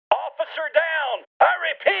Officer down! I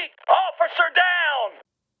repeat, officer down!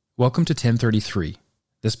 Welcome to 1033.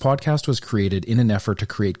 This podcast was created in an effort to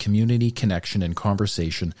create community connection and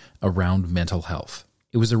conversation around mental health.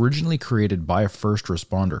 It was originally created by a first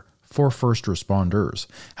responder for first responders.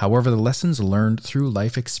 However, the lessons learned through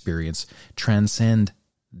life experience transcend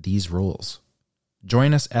these roles.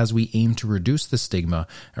 Join us as we aim to reduce the stigma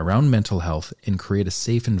around mental health and create a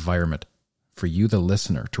safe environment for you, the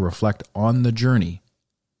listener, to reflect on the journey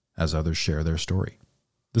as others share their story.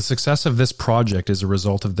 The success of this project is a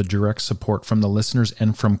result of the direct support from the listeners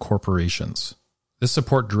and from corporations. This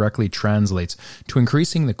support directly translates to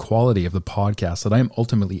increasing the quality of the podcast that I am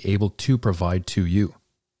ultimately able to provide to you.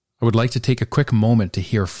 I would like to take a quick moment to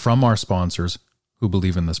hear from our sponsors who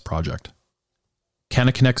believe in this project.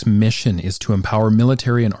 CannaConnect's mission is to empower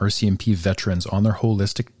military and RCMP veterans on their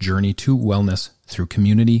holistic journey to wellness through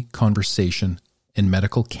community, conversation, and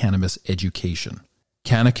medical cannabis education.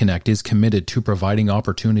 CannaConnect is committed to providing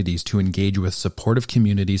opportunities to engage with supportive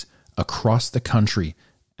communities across the country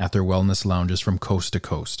at their wellness lounges from coast to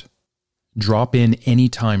coast. Drop in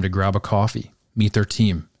anytime to grab a coffee, meet their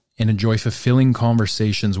team, and enjoy fulfilling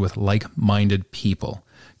conversations with like-minded people.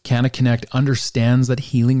 CannaConnect understands that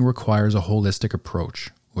healing requires a holistic approach,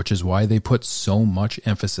 which is why they put so much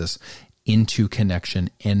emphasis into connection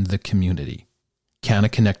and the community.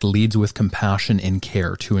 CannaConnect leads with compassion and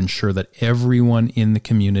care to ensure that everyone in the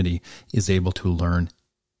community is able to learn,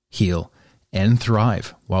 heal, and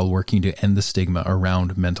thrive while working to end the stigma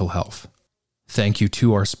around mental health. Thank you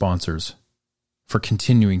to our sponsors for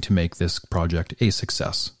continuing to make this project a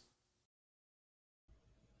success.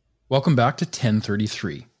 Welcome back to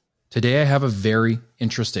 1033. Today I have a very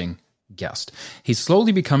interesting guest. He's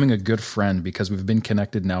slowly becoming a good friend because we've been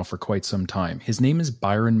connected now for quite some time. His name is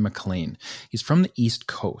Byron MacLean. He's from the East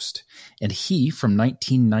Coast, and he, from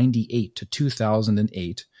 1998 to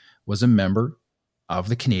 2008, was a member of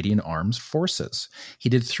the Canadian Armed Forces. He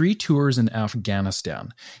did 3 tours in Afghanistan.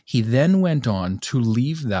 He then went on to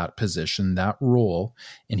leave that position, that role,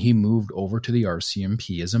 and he moved over to the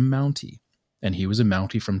RCMP as a Mountie. And he was a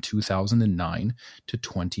Mountie from 2009 to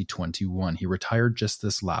 2021. He retired just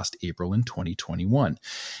this last April in 2021.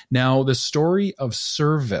 Now, the story of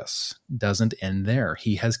service doesn't end there.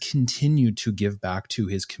 He has continued to give back to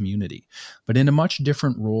his community, but in a much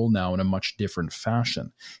different role now, in a much different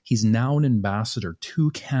fashion. He's now an ambassador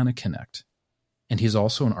to CannaConnect, and he's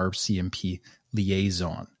also an RCMP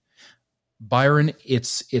liaison. Byron,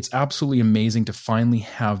 it's absolutely amazing to finally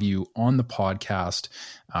have you on the podcast.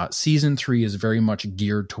 Season 3 is very much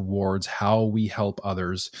geared towards how we help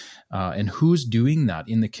others and who's doing that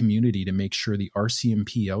in the community to make sure the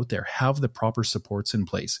RCMP out there have the proper supports in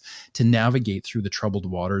place to navigate through the troubled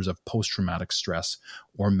waters of post-traumatic stress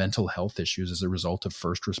or mental health issues as a result of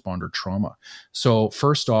first responder trauma. So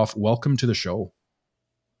first off, welcome to the show.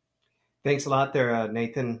 Thanks a lot there,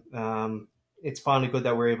 Nathan. It's finally good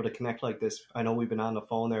that we're able to connect like this. I know we've been on the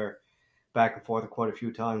phone there back and forth quite a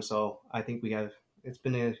few times. So I think it's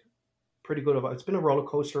been a pretty good, it's been a roller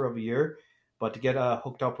coaster of a year, but to get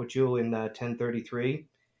hooked up with you in 1033,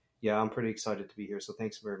 yeah, I'm pretty excited to be here. So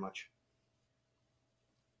thanks very much.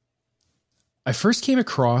 I first came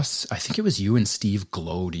across, I think it was you and Steve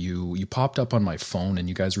Glode. You popped up on my phone and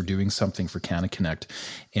you guys were doing something for CannaConnect.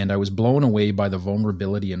 And I was blown away by the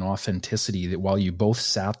vulnerability and authenticity that while you both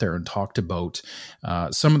sat there and talked about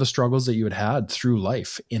some of the struggles that you had through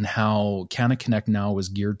life and how CannaConnect now is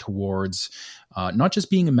geared towards not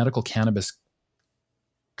just being a medical cannabis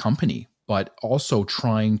company, but also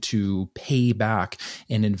trying to pay back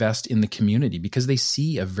and invest in the community because they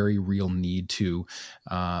see a very real need to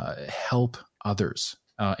help others.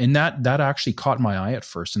 And that actually caught my eye at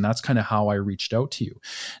first. And that's kind of how I reached out to you.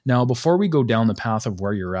 Now, before we go down the path of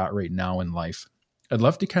where you're at right now in life, I'd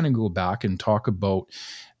love to kind of go back and talk about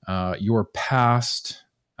your past,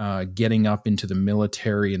 getting up into the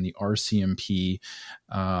military and the RCMP.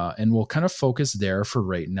 And we'll kind of focus there for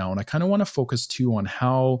right now. And I kind of want to focus too on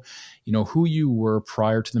how, who you were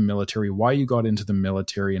prior to the military, why you got into the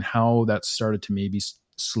military, and how that started to maybe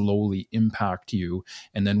slowly impact you,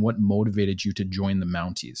 and then what motivated you to join the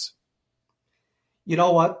Mounties. You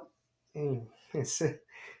know what?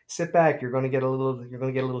 Sit back. You're going to get a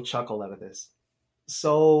little chuckle out of this.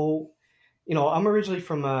 So, I'm originally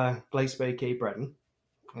from Glace Bay, Cape Breton,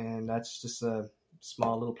 and that's just a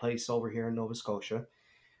small little place over here in Nova Scotia.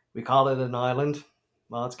 We call it an island.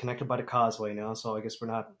 Well, it's connected by the causeway now, so I guess we're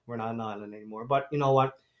not an island anymore. But you know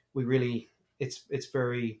what? It's a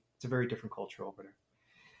very different culture over there.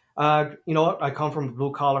 I come from a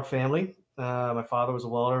blue collar family. My father was a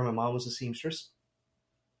welder, my mom was a seamstress.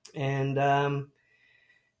 And,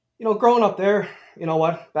 growing up there, you know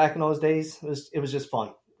what? Back in those days, it was just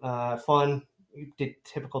fun. Fun. You did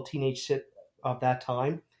typical teenage shit of that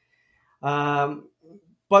time.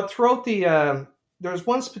 But throughout there was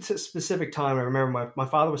one specific time I remember my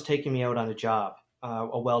father was taking me out on a job,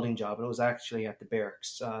 a welding job, and it was actually at the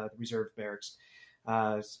barracks, the reserve barracks,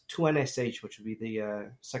 2NSH, which would be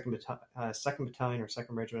the second Battalion or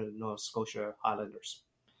Second Regiment of Nova Scotia Highlanders.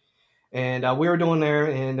 And we were doing there,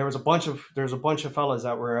 and there was a bunch of fellas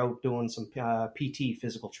that were out doing some PT,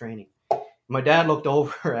 physical training. My dad looked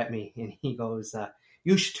over at me and he goes,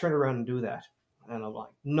 "You should turn around and do that." And I'm like,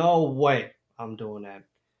 "No way, I'm doing that.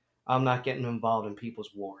 I'm not getting involved in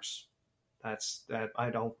people's wars. I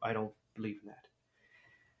don't believe in that."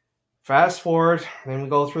 Fast forward, and we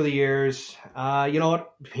go through the years. You know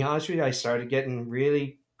what? To be honest with you, I started getting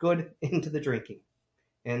really good into the drinking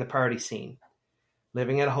and the party scene.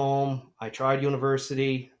 Living at home, I tried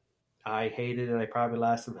university. I hated it. I probably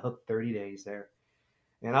lasted about 30 days there.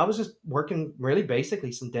 And I was just working really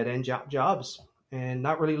basically some dead-end jobs and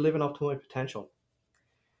not really living up to my potential.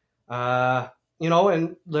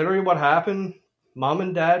 And literally what happened, Mom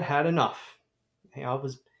and Dad had enough. I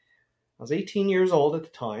was 18 years old at the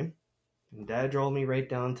time, and Dad drove me right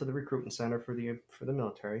down to the recruitment center for the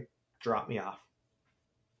military, dropped me off.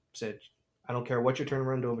 Said, "I don't care what you're turning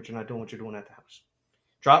around doing, but you're not doing what you're doing at the house."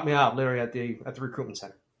 Dropped me off literally at the recruitment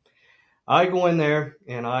center. I go in there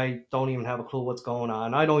and I don't even have a clue what's going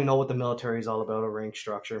on. I don't even know what the military is all about, a rank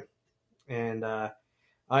structure. And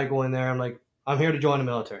I go in there, I'm like, "I'm here to join the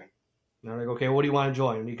military." And they're like, "Okay, what do you want to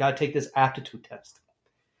join?" "And you got to take this aptitude test."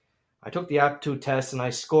 I took the aptitude test and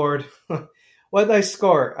I scored. What did I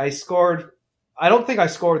score? I don't think I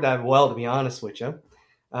scored that well, to be honest with you.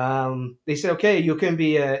 They said, "Okay, you can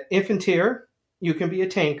be an infantier, you can be a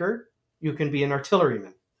tanker, you can be an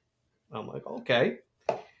artilleryman." I'm like, okay.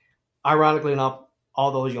 Ironically enough,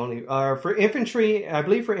 all those you only for infantry. I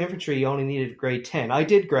believe for infantry you only needed grade 10. I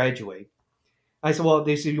did graduate. I said, "Well,"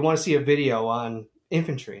 they said, "You want to see a video on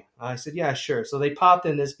infantry?" I said, "Yeah, sure." So they popped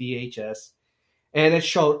in this VHS, and it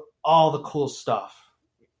showed all the cool stuff,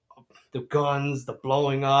 the guns, the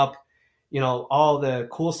blowing up, all the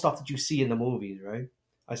cool stuff that you see in the movies, right?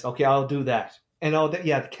 I said, "Okay, I'll do that." And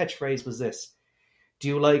the catchphrase was this: "Do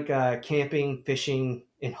you like camping, fishing,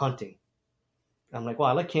 and hunting?" I'm like, "Well,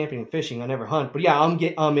 I like camping and fishing. I never hunt, but yeah,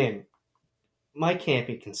 I'm in." My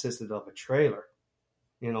camping consisted of a trailer,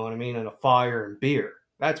 you know what I mean, and a fire and beer.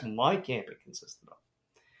 That's what my camping consisted of.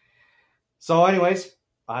 So, anyways,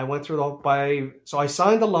 I went through so I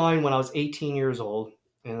signed the line when I was 18 years old,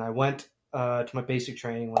 and I went to my basic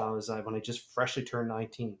training when I just freshly turned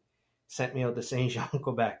 19. Sent me out to Saint Jean,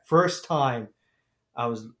 Quebec. First time I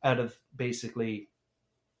was out of basically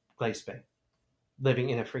Glace Bay, living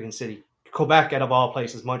in a friggin' city. Quebec, out of all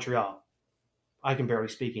places, Montreal. I can barely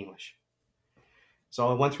speak English. So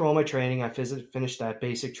I went through all my training. I finished that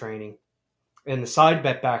basic training. And the side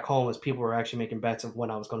bet back home was people were actually making bets of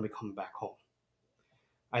when I was going to be coming back home.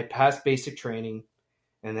 I passed basic training,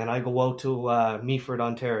 and then I go out to Meaford,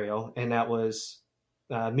 Ontario, and that was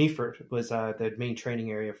Meaford was the main training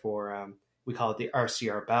area for, we call it the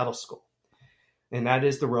RCR Battle School. And that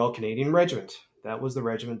is the Royal Canadian Regiment. That was the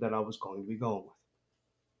regiment that I was going to be going with.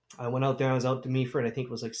 I went out there. I was out to Meaford. I think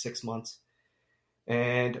it was like 6 months.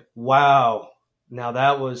 And wow, now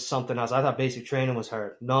that was something else. I thought basic training was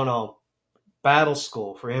hard. No. Battle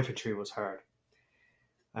school for infantry was hard.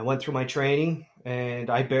 I went through my training, and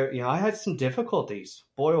I had some difficulties.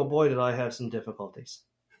 Boy, oh boy, did I have some difficulties.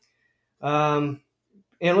 And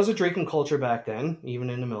it was a drinking culture back then, even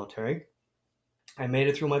in the military. I made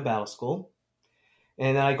it through my battle school.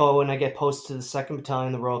 And then I go and I get posted to the 2nd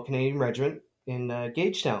Battalion, the Royal Canadian Regiment, in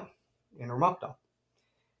Gagetown, in Ormocto.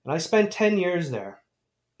 And I spent 10 years there.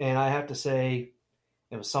 And I have to say,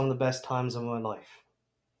 it was some of the best times of my life,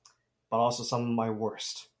 but also some of my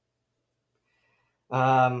worst.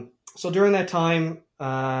 So during that time,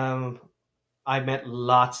 I met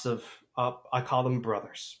lots of, I call them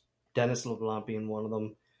brothers. Dennis LeBlanc being one of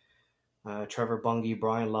them. Trevor Bungie,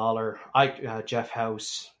 Brian Lawler, Jeff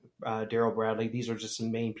House, Daryl Bradley. These are just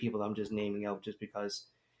some main people I'm just naming out just because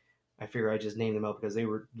I figure I just named them out because they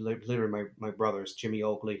were literally my brothers. Jimmy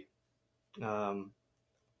Oakley,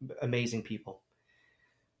 amazing people.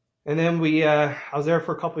 And then I was there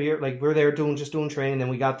for a couple of years. Like we were there doing training.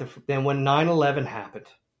 Then then when 9/11 happened,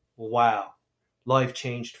 wow, life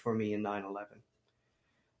changed for me in 9/11.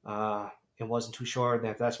 It wasn't too sure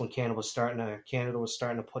that that's when Canada was starting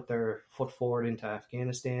to put their foot forward into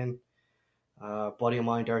Afghanistan. Buddy of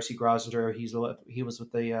mine, Darcy Grosinger, he was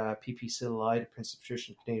with the PPC Light, Prince of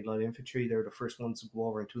Patrician Canadian Light Infantry. They were the first ones to go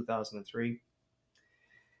over in 2003.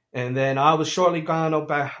 And then I was shortly gone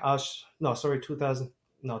back. 2000.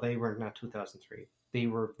 No, they were not 2003. They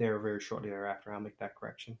were there very shortly thereafter. I'll make that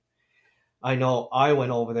correction. I know I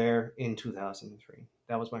went over there in 2003.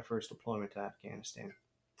 That was my first deployment to Afghanistan,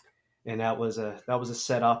 and that was a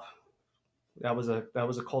setup. That was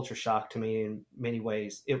a culture shock to me in many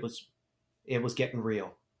ways. It was getting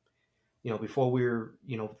real. Before we were,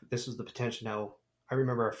 this was the potential. Now I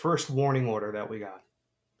remember our first warning order that we got.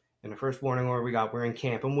 And the first warning order we got, we're in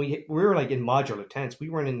camp, and we were like in modular tents. We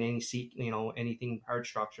weren't in any seat, anything hard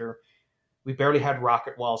structure. We barely had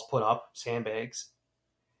rocket walls put up, sandbags.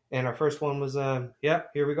 And our first one was, here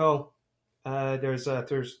we go. We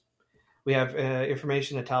have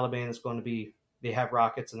information the Taliban is going to be. They have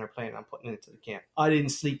rockets and they're planning on putting it into the camp. I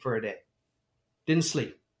didn't sleep for a day. Didn't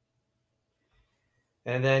sleep.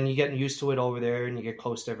 And then you get used to it over there, and you get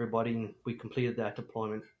close to everybody. And we completed that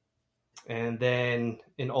deployment. And then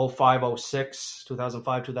in 2005,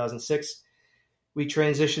 2006, we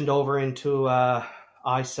transitioned over into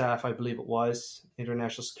ISAF, I believe it was,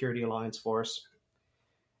 International Security Alliance Force.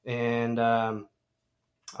 And I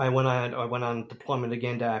went on deployment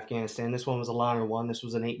again to Afghanistan. This one was a longer one. This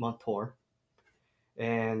was an 8-month tour.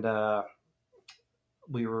 And I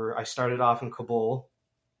started off in Kabul.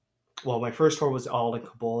 Well, my first tour was all in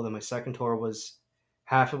Kabul. Then my second tour was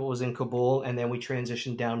half of it was in Kabul, and then we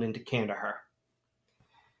transitioned down into Kandahar.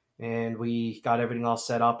 And we got everything all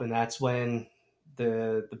set up, and that's when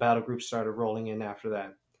the battle group started rolling in after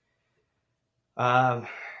that.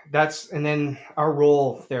 And then our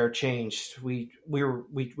role there changed. We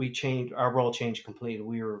changed, our role changed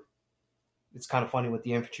completely. It's kind of funny with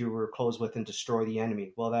the infantry, we were close with and destroy the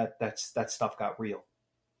enemy. Well, that stuff got real.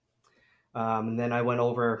 And then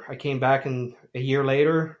I came back, and a year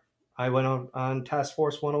later, I went on Task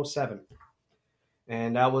Force 107,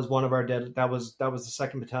 and that was one of our that was the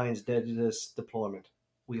 2nd Battalion's deadliest deployment.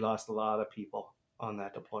 We lost a lot of people on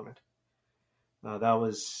that deployment. That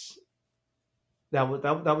was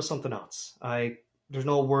something else. There's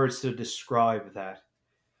no words to describe that.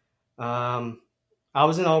 I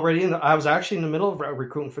was actually in the middle of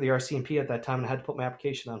recruiting for the RCMP at that time, and I had to put my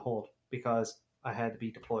application on hold because I had to be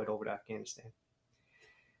deployed over to Afghanistan.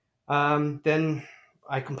 Then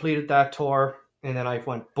I completed that tour, and then I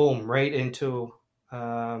went boom right into.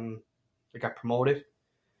 I got promoted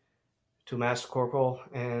to Master Corporal,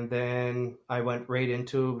 and then I went right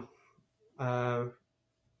into the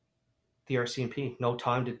RCMP. No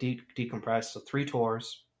time to decompress. So 3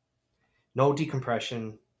 tours, no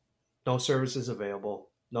decompression, no services available,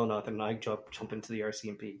 no nothing. I jump into the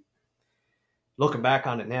RCMP. Looking back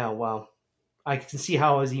on it now, wow, I can see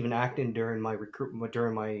how I was even acting during my recruitment,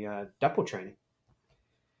 during my depot training.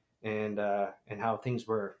 And how things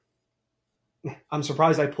were. I'm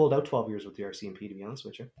surprised I pulled out 12 years with the RCMP, to be honest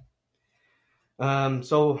with you.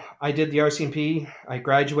 So I did the RCMP. I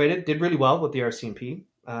graduated, did really well with the RCMP.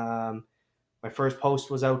 My first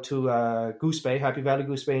post was out to Goose Bay, Happy Valley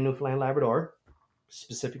Goose Bay, Newfoundland, Labrador,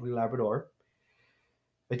 specifically Labrador.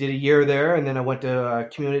 I did a year there, and then I went to a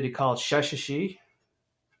community called Sheshashi.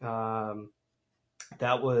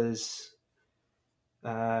 That was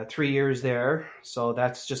 3 years there. So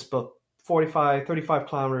that's just about 35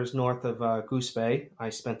 kilometers north of Goose Bay. I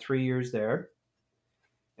spent 3 years there.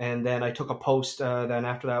 And then I took a post, then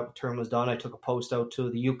after that term was done, I took a post out to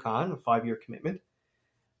the Yukon, a 5-year commitment.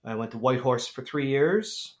 I went to Whitehorse for 3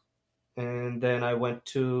 years. And then I went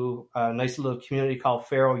to a nice little community called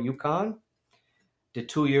Faro, Yukon. Did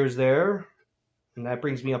 2 years there. And that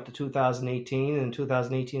brings me up to 2018. And in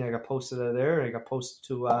 2018, I got posted out of there. And I got posted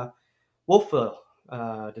to Wolfville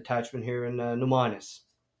detachment here in New Minas.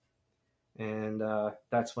 And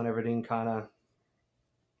that's when everything kind of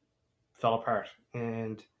fell apart.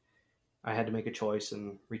 And I had to make a choice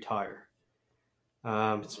and retire.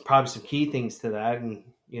 It's probably some key things to that. And,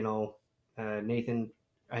 Nathan,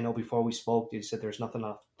 I know before we spoke, you said there's nothing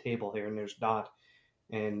off the table here, and there's not.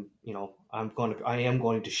 And, I am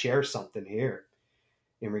going to share something here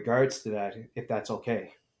in regards to that, if that's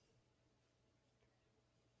okay.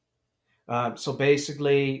 So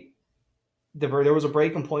basically, there was a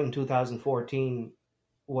breaking point in 2014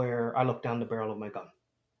 where I looked down the barrel of my gun.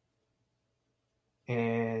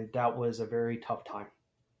 And that was a very tough time.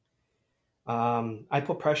 I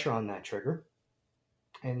put pressure on that trigger.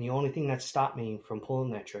 And the only thing that stopped me from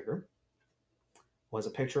pulling that trigger was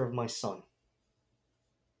a picture of my son.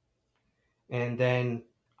 And then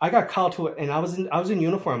I got called to it, and I was in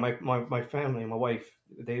uniform. My family and my wife,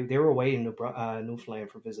 they were away in Newfoundland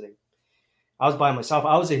for visiting. I was by myself.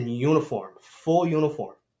 I was in uniform, full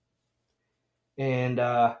uniform, and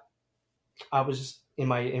I was just in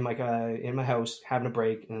my house having a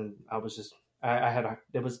break, and I was just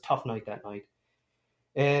It was a tough night that night.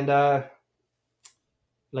 And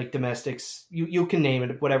like domestics, you can name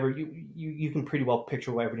it, whatever. You can pretty well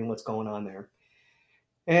picture everything what's going on there.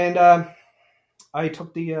 And I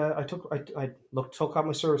took took out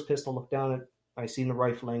my service pistol, looked down it. I seen the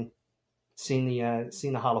rifling, seen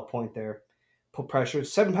the hollow point there. Put pressure,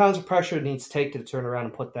 7 pounds of pressure it needs to take to turn around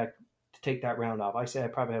and take that round off. I say I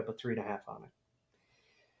probably had about 3.5 on it.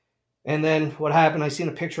 And then what happened? I seen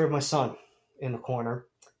a picture of my son in the corner,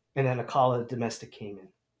 and then a call of the domestic came in,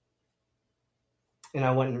 and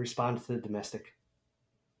I went and responded to the domestic.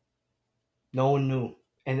 No one knew.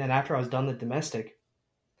 And then after I was done the domestic,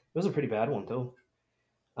 it was a pretty bad one too.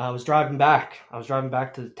 I was driving back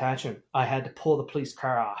to the detachment. I had to pull the police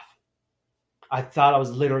car off. I thought I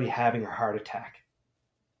was literally having a heart attack.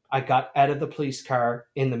 I got out of the police car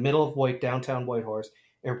in the middle of downtown Whitehorse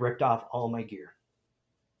and ripped off all my gear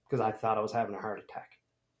because I thought I was having a heart attack.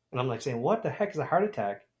 And I'm like saying, what the heck is a heart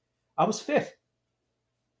attack? I was fit.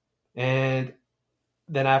 And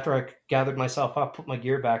then after I gathered myself up, put my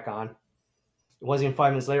gear back on, it wasn't even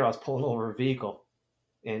 5 minutes later, I was pulling over a vehicle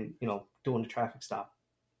and, doing the traffic stop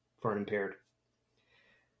for an impaired.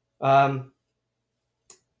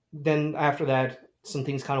 Then after that, some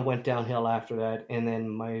things kind of went downhill after that. And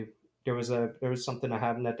then there was something that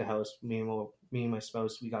happened at the house. Me and my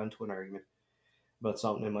spouse, we got into an argument about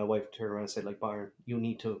something, and my wife turned around and said, like, Byron, you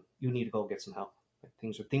need to go get some help. Like,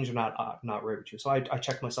 things are not right with you. So I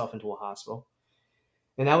checked myself into a hospital,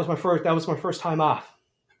 and that was my first time off.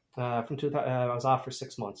 I was off for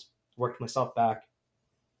 6 months, worked myself back,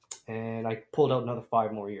 and I pulled out another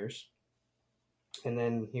 5 more years. And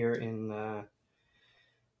then here in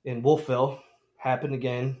Wolfville, happened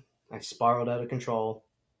again. I spiraled out of control,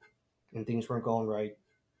 and things weren't going right,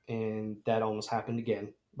 and that almost happened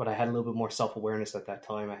again. But I had a little bit more self-awareness at that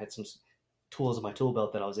time. I had some tools in my tool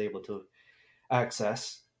belt that I was able to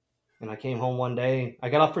access. And I came home one day. I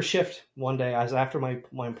got up for shift one day. I was after my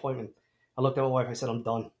appointment. I looked at my wife. I said, I'm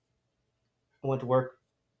done. I went to work,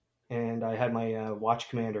 and I had my watch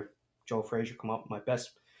commander, Joe Frazier, come up. One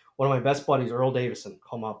of my best buddies, Earl Davison,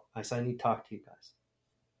 come up. I said, I need to talk to you guys.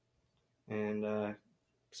 And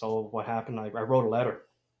so what happened, I wrote a letter.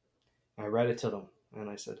 I read it to them, and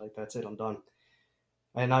I said, like, that's it, I'm done.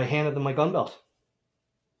 And I handed them my gun belt.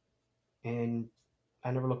 And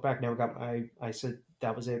I never looked back, I said,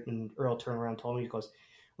 that was it. And Earl turned around and told me, he goes,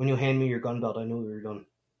 when you hand me your gun belt, I knew we were done.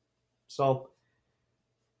 So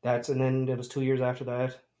and then it was 2 years after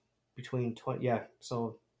that,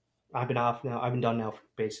 so I've been off now. I've been done now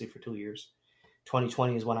basically for 2 years.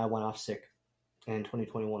 2020 is when I went off sick, and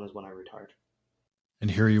 2021 is when I retired.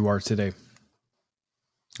 And here you are today.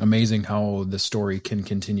 Amazing how the story can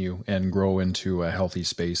continue and grow into a healthy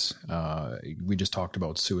space. We just talked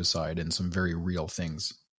about suicide and some very real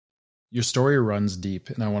things. Your story runs deep,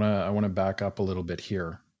 and I want to back up a little bit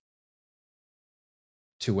here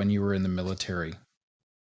to when you were in the military.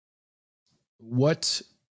 What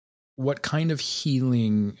kind of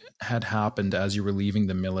healing had happened as you were leaving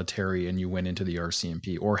the military and you went into the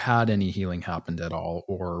RCMP, or had any healing happened at all?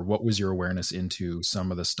 Or what was your awareness into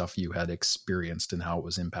some of the stuff you had experienced and how it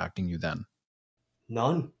was impacting you then?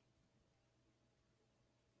 None.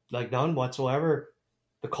 Like, none whatsoever.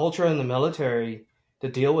 The culture in the military to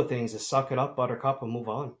deal with things is suck it up, buttercup, and move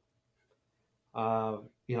on.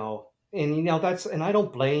 And I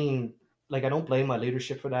don't blame my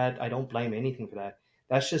leadership for that. I don't blame anything for that.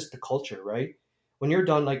 That's just the culture, right? When you're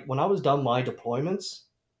done, like when I was done my deployments,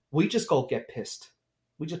 we just go get pissed.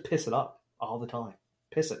 We just piss it up all the time.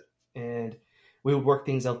 Piss it. And we would work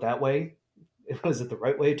things out that way. Was it the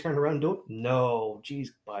right way to turn around and do it? No,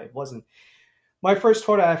 geez, it wasn't. My first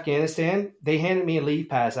tour to Afghanistan, they handed me a leave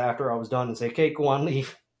pass after I was done and said, okay, go on,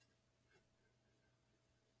 leave.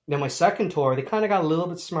 Then my second tour, they kind of got a little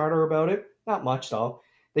bit smarter about it. Not much, though.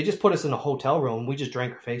 They just put us in a hotel room. We just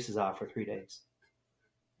drank our faces off for 3 days.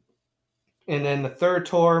 And then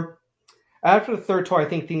after the third tour, I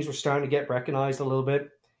think things were starting to get recognized a little bit.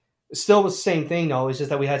 It still was the same thing, though. It's just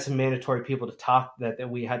that we had some mandatory people to talk, that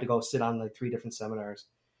we had to go sit on like 3 different seminars.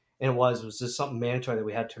 And it was just something mandatory that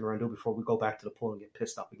we had to turn around and do before we go back to the pool and get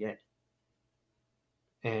pissed off again.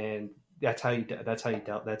 And that's how you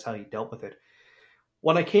dealt with it.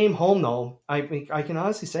 When I came home, though, I can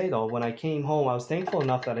honestly say, though, when I came home, I was thankful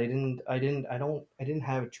enough that I didn't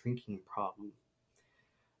have a drinking problem.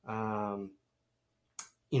 I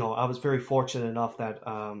was very fortunate enough that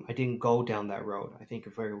I didn't go down that road. I think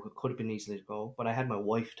it could have been easy to go, but I had my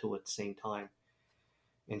wife too at the same time,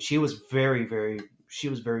 and she was very, very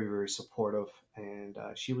supportive, and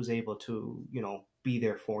she was able to, be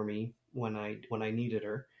there for me when I needed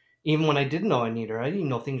her, Even when I didn't know I needed her, I didn't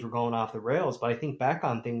know things were going off the rails. But I think back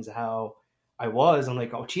on things, how I'm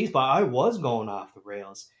like, oh, geez, but I was going off the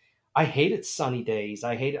rails. I hated sunny days.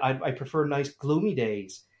 I prefer nice, gloomy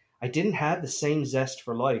days. I didn't have the same zest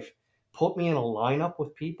for life. Put me in a lineup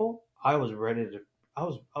with people, I was ready to, I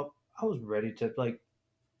was ready to like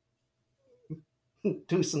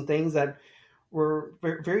do some things that were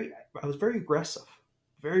very I was very aggressive,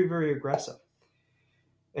 very, very aggressive.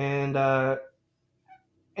 And,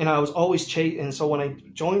 and I was always chasing. And so when I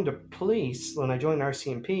joined the police, when I joined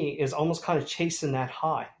RCMP, is almost kind of chasing that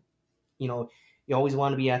high. You know, you always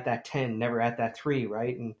want to be at that 10, never at that 3,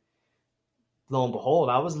 right? And lo and behold,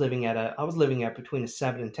 I was living at between a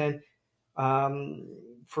 7 and 10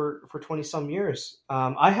 for 20 some years.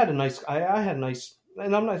 I had a nice,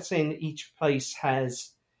 and I'm not saying that each place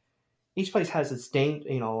has its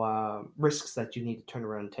risks that you need to turn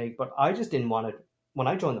around and take, but I just didn't want to. When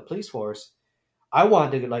I joined the police force, I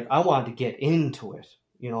wanted to get into it.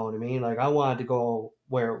 You know what I mean? Like, I wanted to go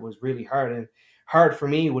where it was really hard, and hard for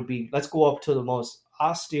me would be, let's go up to the most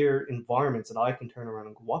austere environments that I can turn around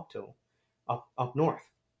and go up to, up north.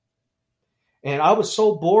 And I was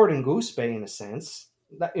so bored in Goose Bay, in a sense,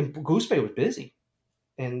 that Goose Bay was busy,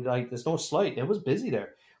 and like, there's no slight, it was busy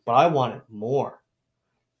there, but I wanted more.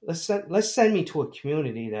 Let's send me to a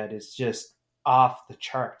community that is just off the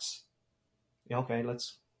charts. Okay,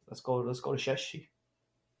 let's go to Sheshi.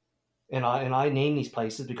 And I name these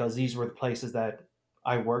places because these were the places that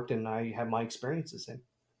I worked and I had my experiences in.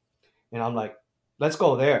 And I'm like, let's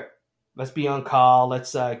go there. Let's be on call.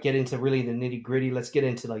 Let's get into really the nitty gritty. Let's get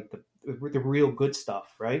into like the real good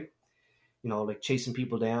stuff, right? You know, like chasing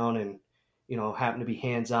people down and, you know, happen to be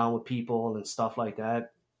hands on with people and stuff like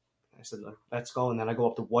that. I said, let's go. And then I go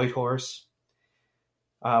up to Whitehorse.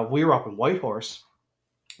 We were up in Whitehorse.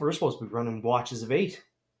 We were supposed to be running watches of 8.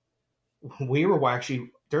 We were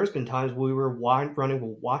actually, there's been times we were running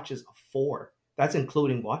with watches of 4. That's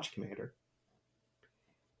including watch commander.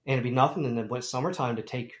 And it'd be nothing in the summertime to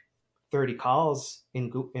take 30 calls in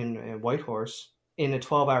Whitehorse in a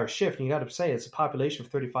 12-hour shift. And you got to say, it's a population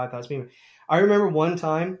of 35,000 people. I remember one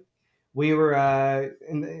time we were,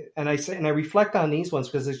 and I reflect on these ones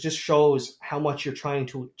because it just shows how much you're trying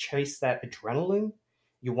to chase that adrenaline.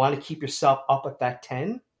 You want to keep yourself up at that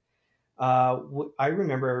 10. I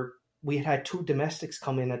remember we had 2 domestics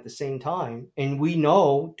come in at the same time, and we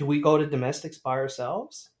know, do we go to domestics by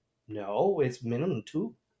ourselves? No, it's minimum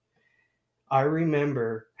 2. I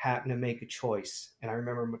remember having to make a choice, and I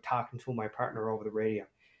remember talking to my partner over the radio.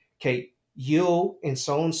 Okay, you and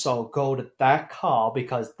so go to that call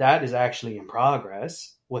because that is actually in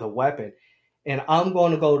progress with a weapon, and I'm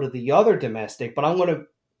going to go to the other domestic, but I'm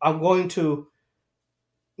going to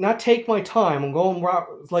not take my time. I'm going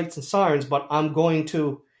lights and sirens, but I'm going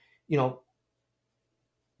to, you know,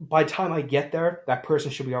 by the time I get there, that person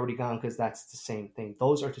should be already gone because that's the same thing.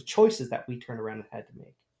 Those are the choices that we turned around and had to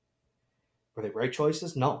make. Were they right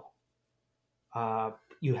choices? No.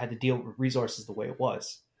 You had to deal with resources the way it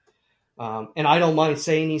was. And I don't mind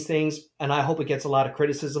saying these things, and I hope it gets a lot of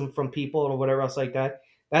criticism from people or whatever else like that.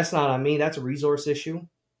 That's not on me. That's a resource issue.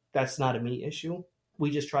 That's not a me issue. We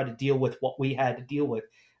just try to deal with what we had to deal with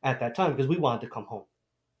at that time because we wanted to come home.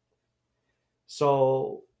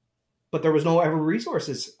 So, but there was no ever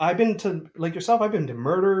resources. I've been to, like yourself, I've been to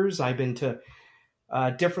murders. I've been to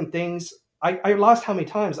different things. I lost how many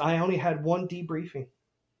times? I only had one debriefing.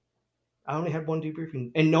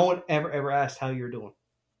 And no one ever asked how you're doing.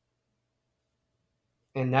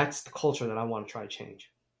 And that's the culture that I want to try to change.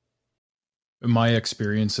 My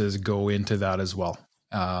experiences go into that as well.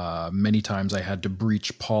 Many times I had to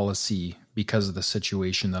breach policy because of the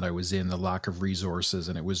situation that I was in, the lack of resources.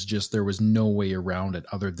 And it was just, there was no way around it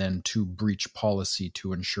other than to breach policy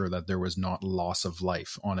to ensure that there was not loss of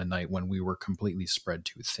life on a night when we were completely spread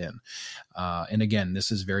too thin. And again, this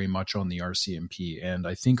is very much on the RCMP. And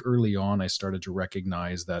I think early on, I started to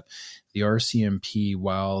recognize that the RCMP,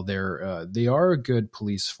 while they are a good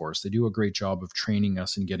police force, they do a great job of training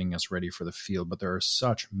us and getting us ready for the field, but there are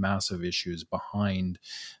such massive issues behind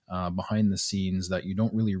the scenes that you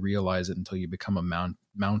don't really realize it until you become a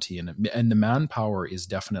Mountie. And the manpower is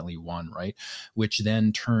definitely one, right? Which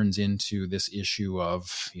then turns into this issue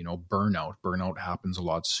of, burnout. Burnout happens a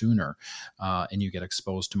lot sooner, and you get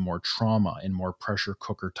exposed to more trauma and more pressure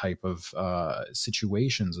cooker type of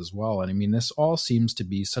situations as well. And I mean, this all seems to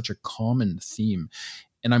be such a common theme.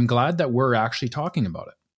 And I'm glad that we're actually talking about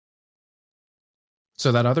it,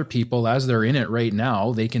 so that other people, as they're in it right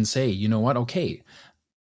now, they can say, you know what? Okay,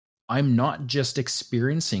 I'm not just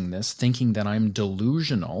experiencing this thinking that I'm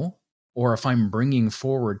delusional. or if I'm bringing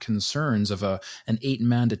forward concerns of an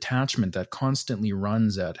 8-man detachment that constantly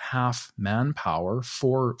runs at half manpower,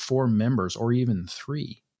 four members, or even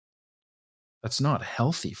 3, that's not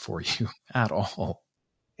healthy for you at all.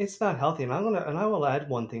 It's not healthy. And I will add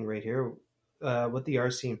one thing right here with the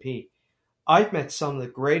RCMP. I've met some of the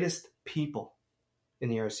greatest people in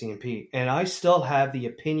the RCMP, and I still have the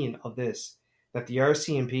opinion of this, that the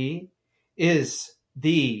RCMP is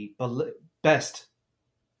the best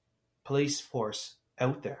police force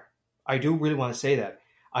out there. I do really want to say that.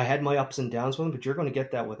 I had my ups and downs with them, but you're going to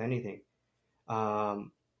get that with anything,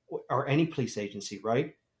 or any police agency,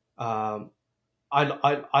 right? I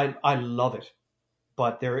love it,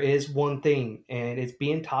 but there is one thing, and it's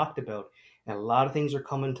being talked about, and a lot of things are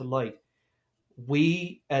coming to light.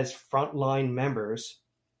 We as frontline members,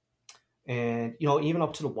 and even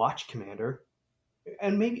up to the watch commander,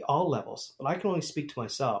 and maybe all levels, but I can only speak to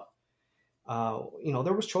myself.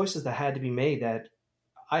 There was choices that had to be made that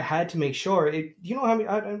I had to make sure. How many?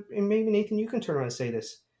 And maybe Nathan, you can turn around and say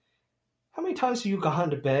this. How many times have you gone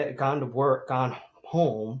to bed, gone to work, gone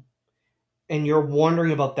home, and you're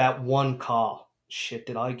wondering about that one call? Shit,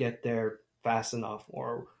 did I get there fast enough?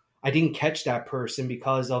 Or I didn't catch that person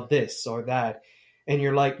because of this or that. And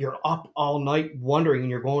you're up all night wondering,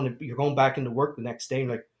 and you're going back into work the next day, and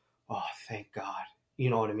you're like, oh, thank God. You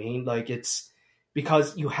know what I mean? Like, it's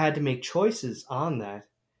because you had to make choices on that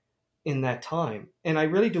in that time. And I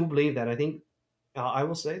really do believe that. I think, I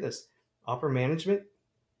will say this, upper management,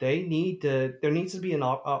 there needs to be an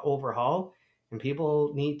overhaul, and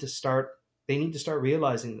people need to start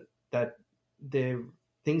realizing that the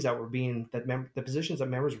things that were being, the positions that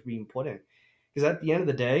members were being put in. Because at the end of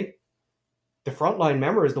the day, the frontline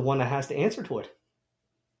member is the one that has to answer to it.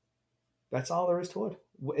 That's all there is to it.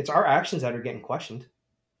 It's our actions that are getting questioned.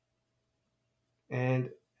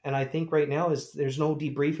 And I think right now there's no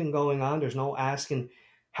debriefing going on. There's no asking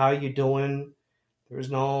how you doing. It's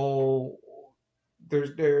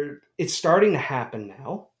starting to happen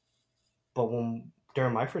now. But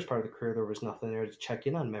during my first part of the career, there was nothing there to check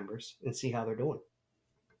in on members and see how they're doing.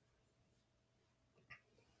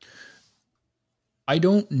 I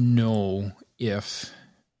don't know if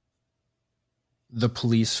the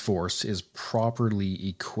police force is properly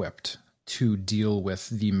equipped to deal with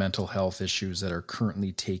the mental health issues that are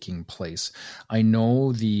currently taking place. I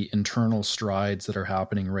know the internal strides that are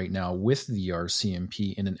happening right now with the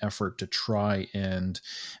RCMP in an effort to try and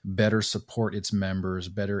better support its members,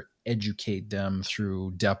 better educate them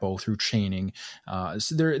through depot, through training.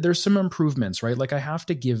 So there's some improvements, right? Like, I have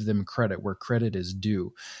to give them credit where credit is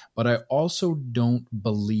due, but I also don't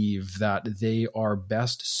believe that they are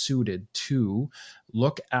best suited to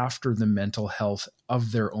look after the mental health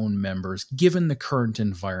of their own members, given the current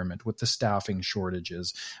environment with the staffing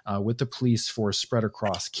shortages, with the police force spread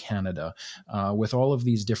across Canada, with all of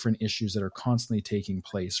these different issues that are constantly taking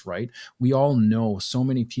place, right? We all know so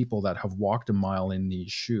many people that have walked a mile in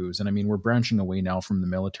these shoes. And I mean, we're branching away now from the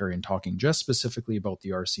military and talking just specifically about the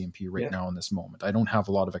RCMP right now in this moment. I don't have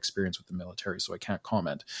a lot of experience with the military, so I can't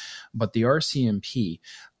comment. But the RCMP,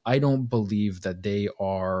 I don't believe that they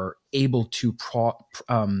are able to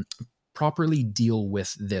properly deal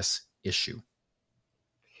with this issue.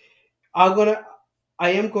 I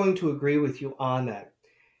am going to agree with you on that.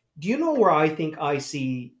 Do you know where I think I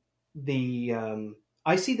see the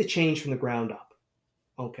change from the ground up?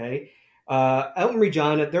 Okay, out in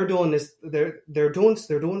Regina, they're doing this. They're doing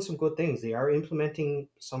some good things. They are implementing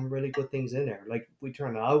some really good things in there. Like,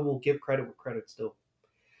 I will give credit where credit's due.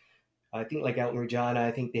 I think, like, out in Regina,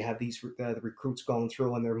 I think they have these the recruits going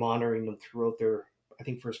through, and they're monitoring them throughout their, I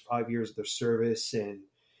think, first 5 years of their service, and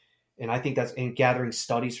I think that's, and gathering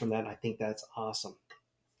studies from that. And I think that's awesome.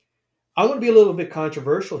 I want to be a little bit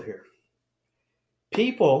controversial here.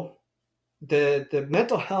 People, the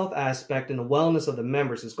mental health aspect and the wellness of the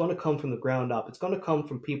members is going to come from the ground up. It's going to come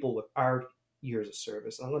from people with our years of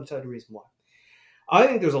service. And I'm going to tell you the reason why. I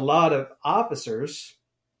think there's a lot of officers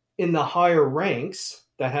in the higher ranks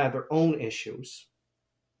that have their own issues,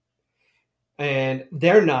 and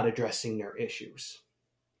they're not addressing their issues.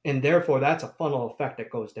 And therefore, that's a funnel effect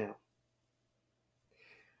that goes down.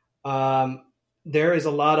 There is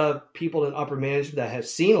a lot of people in upper management that have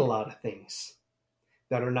seen a lot of things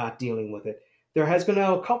that are not dealing with it. There has been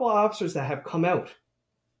a couple of officers that have come out,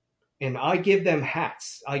 and I give them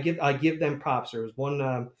hats. I give them props. There was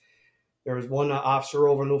one officer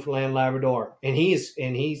over Newfoundland, Labrador, and he's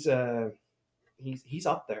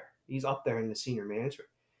up there. He's up there in the senior management.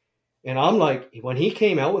 And I'm like, when he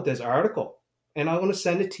came out with this article, and I want to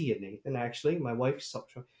send it to you, Nathan, actually, my wife,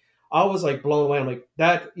 I was like blown away. I'm like,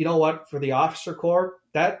 that, you know what, for the officer corps,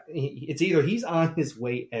 it's either he's on his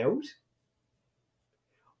way out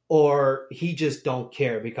or he just don't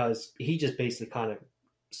care, because he just basically kind of,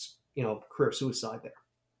 career suicide there.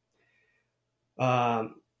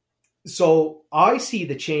 So I see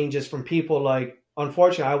the changes from people like,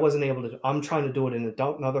 unfortunately, I wasn't able to, I'm trying to do it in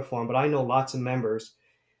another form, but I know lots of members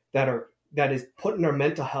that is putting their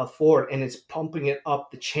mental health forward, and it's pumping it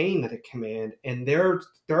up the chain at a command, and they're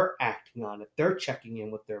acting on it. They're checking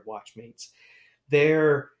in with their watchmates.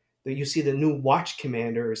 You see the new watch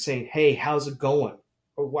commander is saying, "Hey, how's it going?"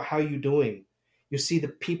 Or "How are you doing?" You see the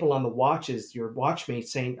people on the watches, your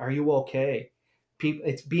watchmates, saying, "Are you okay?"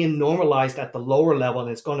 It's being normalized at the lower level,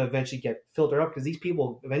 and it's going to eventually get filtered up, because these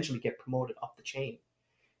people eventually get promoted up the chain,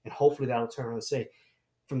 and hopefully that'll turn around and say,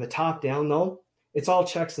 from the top down, though, it's all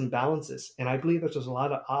checks and balances. And I believe that there's a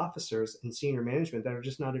lot of officers and senior management that are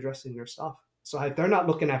just not addressing their stuff. So if they're not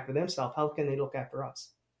looking after themselves, how can they look after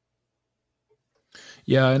us?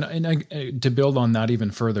 Yeah, and to build on that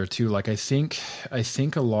even further too, like I think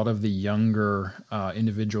a lot of the younger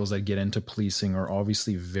individuals that get into policing are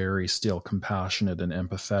obviously very still compassionate and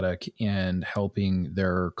empathetic, and helping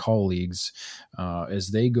their colleagues as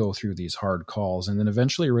they go through these hard calls, and then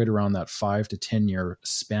eventually right around that 5 to 10 year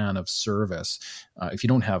span of service. If you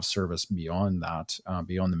don't have service beyond that,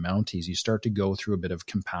 beyond the Mounties, you start to go through a bit of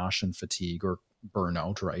compassion fatigue or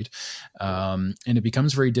burnout, right? And it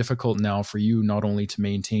becomes very difficult now for you not only to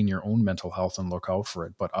maintain your own mental health and look out for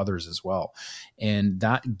it, but others as well. And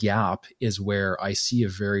that gap is where I see a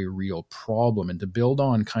very real problem. And to build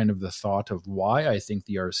on kind of the thought of why I think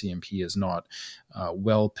the RCMP is not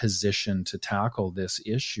well positioned to tackle this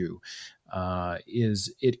issue,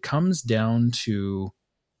 is it comes down to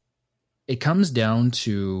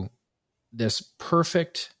this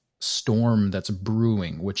perfect storm that's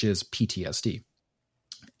brewing, which is PTSD.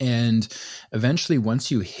 And eventually, once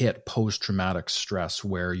you hit post-traumatic stress,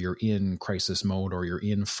 where you're in crisis mode or you're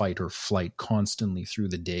in fight or flight constantly through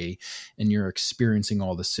the day, and you're experiencing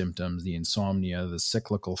all the symptoms, the insomnia, the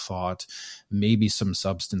cyclical thought, maybe some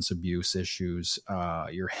substance abuse issues,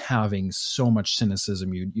 you're having so much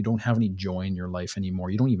cynicism, you don't have any joy in your life anymore,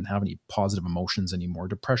 you don't even have any positive emotions anymore,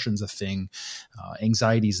 depression's a thing,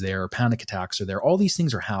 anxiety's there, panic attacks are there, all these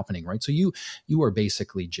things are happening, right? So you are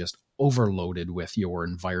basically just overloaded with your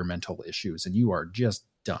environmental issues, and you are just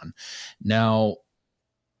done. Now,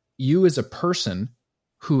 you as a person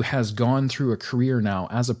who has gone through a career now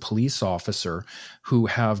as a police officer, who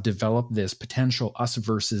have developed this potential us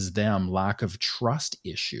versus them lack of trust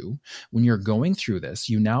issue, when you're going through this,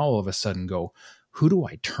 you now all of a sudden go, who do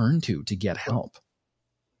I turn to get help?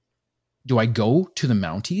 Do I go to the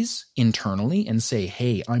Mounties internally and say,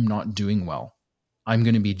 hey, I'm not doing well, I'm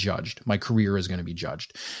going to be judged, my career is going to be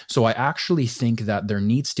judged? So I actually think that there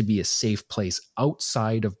needs to be a safe place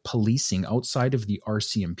outside of policing, outside of the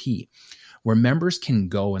RCMP, where members can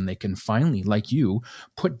go and they can finally, like you,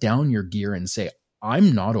 put down your gear and say,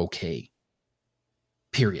 I'm not okay,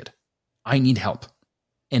 period. I need help.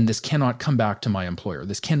 And this cannot come back to my employer.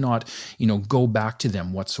 This cannot, go back to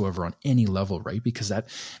them whatsoever on any level, right? Because that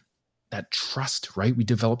trust, right? We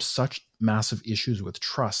develop such massive issues with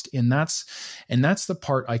trust. And that's the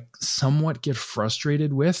part I somewhat get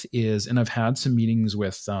frustrated with is, and I've had some meetings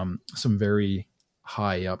with some very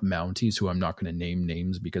high up Mounties who I'm not going to name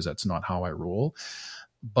names because that's not how I roll.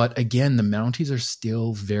 But again, the Mounties are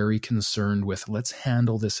still very concerned with, let's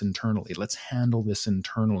handle this internally. Let's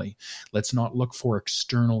not look for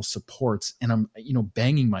external supports. And I'm,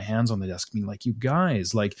 banging my hands on the desk, being like, you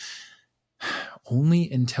guys, like, only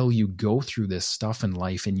until you go through this stuff in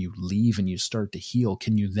life and you leave and you start to heal,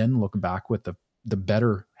 can you then look back with the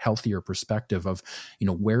better, healthier perspective of,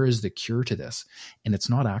 where is the cure to this? And it's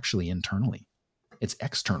not actually internally, it's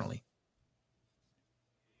externally.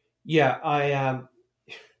 Yeah,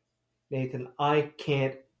 Nathan, I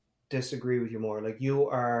can't disagree with you more. Like, you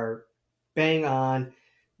are bang on,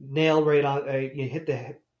 nail right on, you hit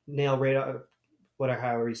the nail right on, whatever,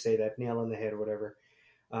 however you say that, nail on the head or whatever.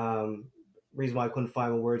 Reason why I couldn't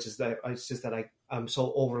find my words is that I'm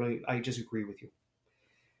so overly, I just agree with you.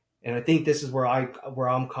 And I think this is where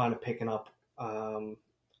I'm kind of picking up on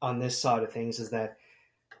this side of things, is that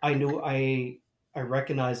I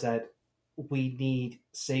recognize that we need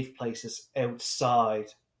safe places outside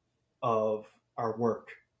of our work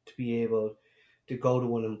to be able to go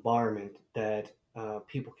to an environment that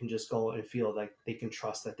people can just go and feel like they can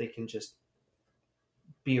trust, that they can just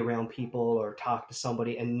be around people or talk to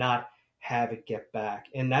somebody and not have it get back.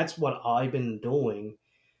 And that's what I've been doing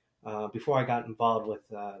before I got involved with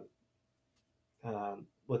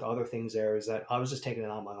other things there, is that I was just taking it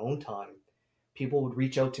on my own time. People would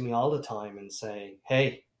reach out to me all the time and say,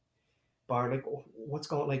 hey, Byron, like, what's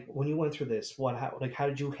going, like, when you went through this, how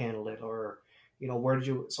did you handle it? Or, where did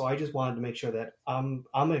you, so I just wanted to make sure that I'm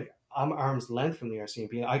arm's length from the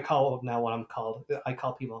RCMP. I call now what I'm called, I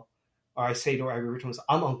call people, or I say to every return,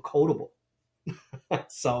 I'm uncodable.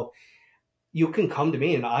 So you can come to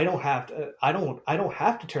me and I don't have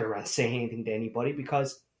to turn around and say anything to anybody,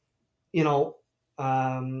 because, you don't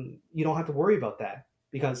have to worry about that,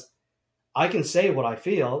 because I can say what I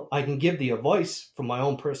feel. I can give the advice from my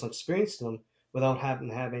own personal experience to them without having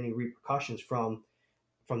to have any repercussions from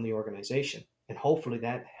the organization. And hopefully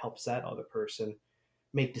that helps that other person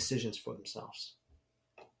make decisions for themselves.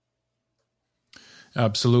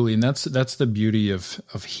 Absolutely. And that's the beauty of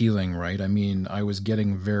healing, right? I mean, I was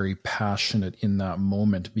getting very passionate in that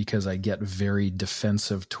moment because I get very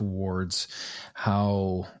defensive towards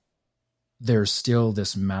how there's still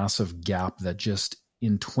this massive gap that just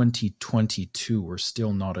in 2022, we're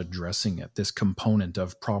still not addressing it, this component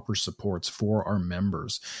of proper supports for our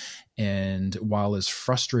members. And while as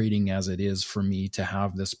frustrating as it is for me to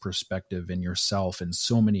have this perspective in yourself and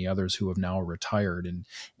so many others who have now retired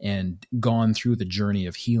and gone through the journey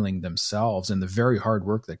of healing themselves and the very hard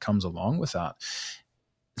work that comes along with that,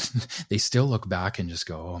 they still look back and just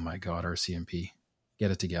go, oh my God, RCMP, get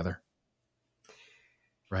it together.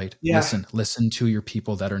 Right? Yeah. Listen to your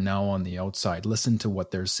people that are now on the outside. Listen to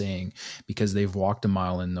what they're saying, because they've walked a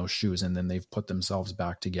mile in those shoes and then they've put themselves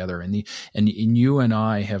back together. And you and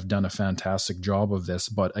I have done a fantastic job of this.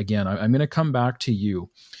 But again, I'm going to come back to you.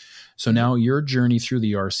 So now your journey through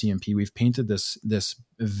the RCMP, we've painted this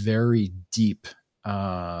very deep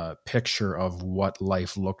picture of what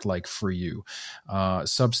life looked like for you.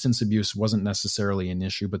 Substance abuse wasn't necessarily an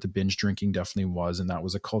issue, but the binge drinking definitely was. And that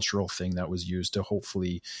was a cultural thing that was used to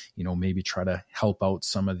hopefully, maybe try to help out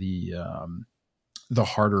some of the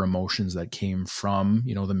harder emotions that came from,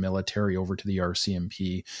 the military over to the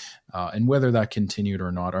RCMP. And whether that continued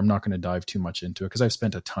or not, I'm not going to dive too much into it because I've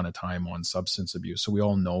spent a ton of time on substance abuse. So we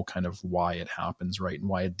all know kind of why it happens, right? And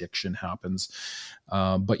why addiction happens.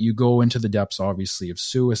 But you go into the depths, obviously, of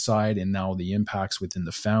suicide and now the impacts within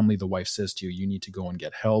the family. The wife says to you, you need to go and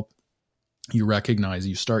get help. You recognize,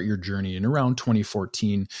 you start your journey in around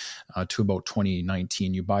 2014 to about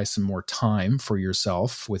 2019. You buy some more time for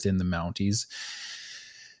yourself within the Mounties.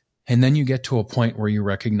 And then you get to a point where you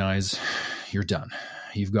recognize you're done.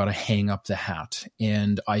 You've got to hang up the hat.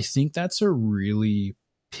 And I think that's a really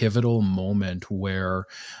pivotal moment where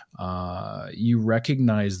you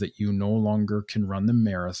recognize that you no longer can run the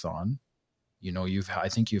marathon. I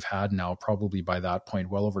think you've had now probably by that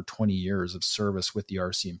point well over 20 years of service with the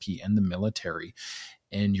RCMP and the military.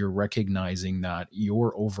 And you're recognizing that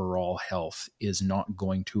your overall health is not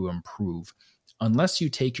going to improve unless you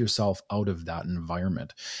take yourself out of that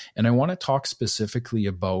environment. And I want to talk specifically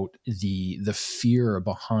about the fear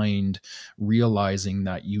behind realizing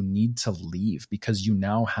that you need to leave because you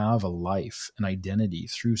now have a life, an identity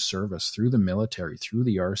through service, through the military, through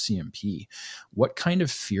the RCMP. What kind of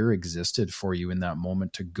fear existed for you in that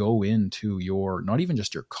moment to go into your, not even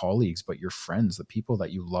just your colleagues, but your friends, the people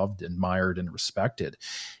that you loved, admired, and respected,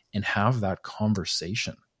 and have that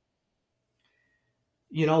conversation?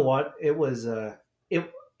 You know what? It was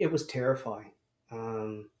terrifying.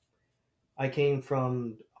 I came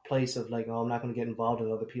from a place of like, oh, I'm not going to get involved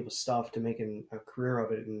in other people's stuff to making a career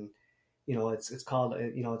of it, and it's called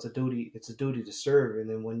it's a duty. It's a duty to serve. And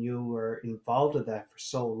then when you are involved in that for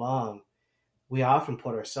so long, we often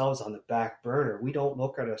put ourselves on the back burner. We don't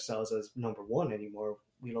look at ourselves as number one anymore.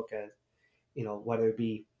 We look at whether it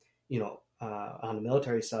be on the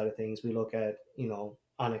military side of things, we look at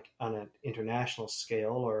on an international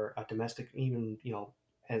scale or a domestic, even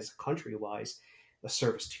as country wise, a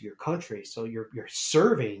service to your country. So you're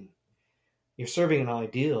serving an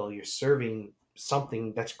ideal, you're serving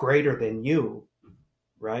something that's greater than you,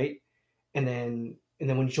 right? And then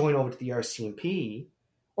when you join over to the RCMP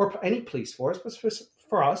or any police force, but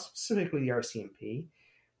for us specifically the RCMP,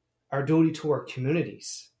 our duty to our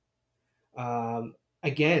communities.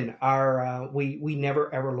 Again, we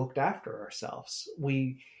never ever looked after ourselves.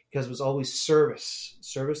 Because it was always service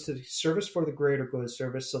for the greater good,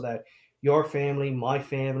 service so that your family, my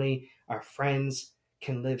family, our friends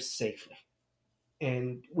can live safely.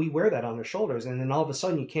 And we wear that on our shoulders. And then all of a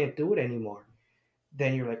sudden you can't do it anymore.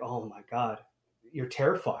 Then you're like, oh my God, you're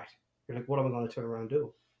terrified. You're like, what am I going to turn around and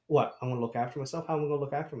do? What? I'm going to look after myself? How am I going to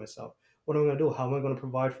look after myself? What am I going to do? How am I going to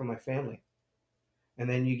provide for my family? And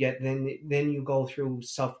then you go through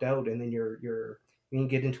self-doubt, and then you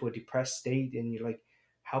get into a depressed state, and you're like,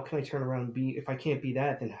 how can I turn around and be, if I can't be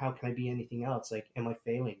that, then how can I be anything else? Like, am I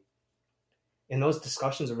failing? And those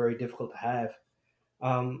discussions are very difficult to have.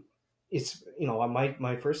 it's,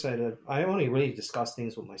 my first side, I only really discussed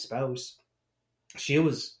things with my spouse. She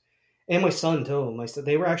was, and my son too.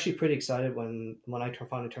 They were actually pretty excited when I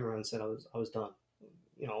finally turned around and said I was done.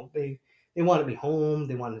 They wanted me home.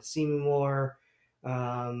 They wanted to see me more.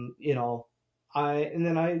 I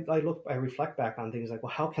reflect back on things like,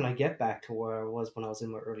 well, how can I get back to where I was when I was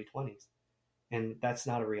in my early 20s? And that's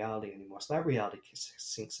not a reality anymore. So that reality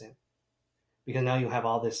sinks in, because now you have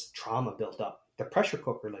all this trauma built up, the pressure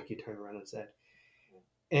cooker, like you turned around and said.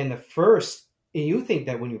 And you think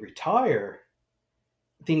that when you retire,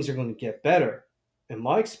 things are going to get better. In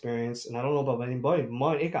my experience, and I don't know about anybody, but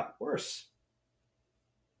mine, it got worse.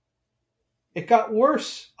 It got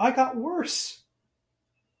worse. I got worse.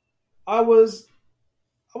 I was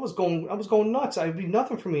going nuts. It'd be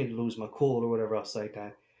nothing for me to lose my cool or whatever else like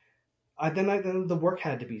that. Then the work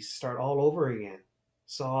had to start all over again.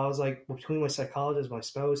 So I was like, between my psychologist, my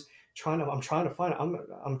spouse, I'm trying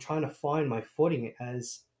to find my footing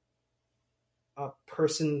as a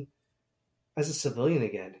person, as a civilian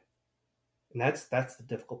again. And that's the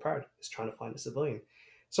difficult part, is trying to find a civilian.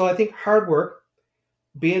 So I think hard work,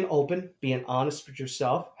 being open, being honest with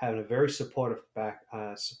yourself, having a very supportive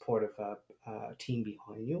team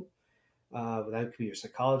behind you. That could be your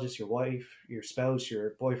psychologist, your wife, your spouse,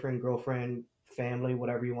 your boyfriend, girlfriend, family,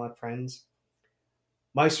 whatever you want, friends.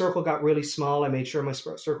 My circle got really small. I made sure my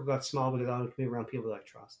circle got small because I wanted to be around people that I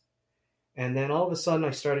trust. And then all of a sudden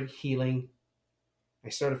I started healing. I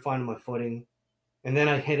started finding my footing. And then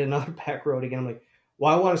I hit another back road again. I'm like,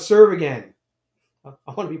 well, I want to serve again.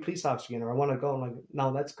 I want to be a police officer again, or I want to go. I'm like,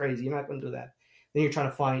 no, that's crazy. You're not going to do that. Then you're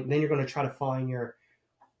going to try to find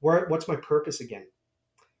what's my purpose again?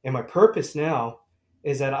 And my purpose now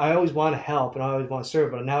is that I always want to help and I always want to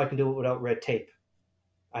serve, but now I can do it without red tape.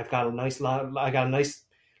 I got a nice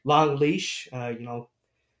long leash. The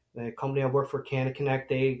company I work for,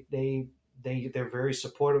 CannaConnect, they're very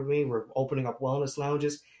supportive of me. We're opening up wellness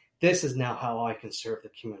lounges. This is now how I can serve the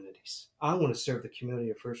communities. I want to serve the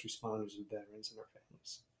community of first responders and veterans and their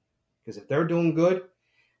families. Because if they're doing good,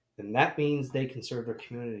 then that means they can serve their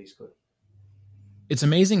communities good. It's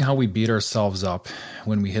amazing how we beat ourselves up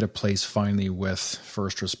when we hit a place finally with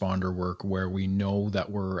first responder work where we know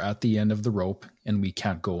that we're at the end of the rope and we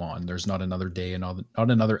can't go on. There's not another day and not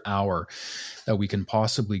another hour that we can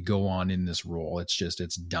possibly go on in this role.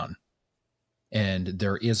 It's done. And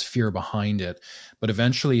there is fear behind it, but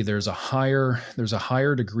eventually there's a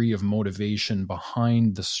higher degree of motivation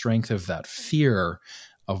behind the strength of that fear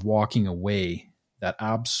of walking away that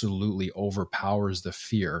absolutely overpowers the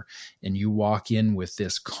fear. And you walk in with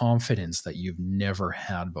this confidence that you've never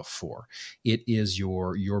had before. It is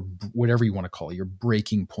your whatever you want to call it, your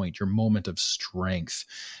breaking point, your moment of strength.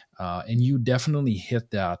 And you definitely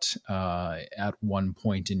hit that at one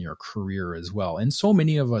point in your career as well. And so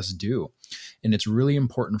many of us do. And it's really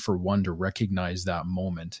important for one to recognize that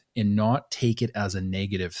moment and not take it as a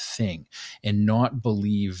negative thing and not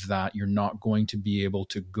believe that you're not going to be able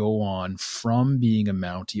to go on from being a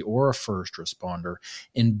Mountie or a first responder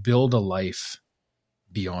and build a life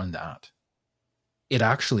beyond that. It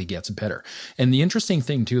actually gets better. And the interesting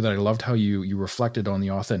thing too, that I loved how you reflected on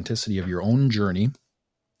the authenticity of your own journey.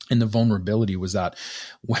 And the vulnerability was that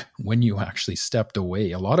when you actually stepped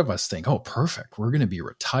away, a lot of us think, oh, perfect. We're going to be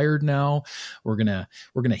retired now. We're going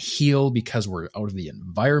to heal because we're out of the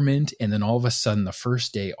environment. And then all of a sudden, the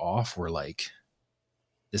first day off, we're like,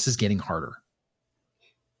 this is getting harder.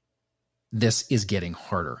 This is getting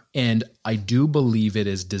harder. And I do believe it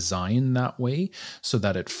is designed that way so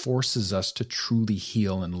that it forces us to truly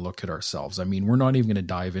heal and look at ourselves. I mean, we're not even going to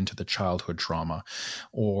dive into the childhood trauma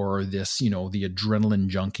or this, the adrenaline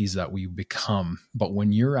junkies that we become. But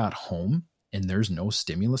when you're at home and there's no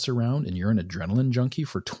stimulus around and you're an adrenaline junkie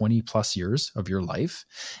for 20 plus years of your life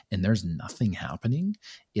and there's nothing happening,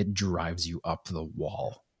 it drives you up the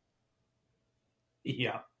wall.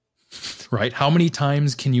 Yeah. Right? How many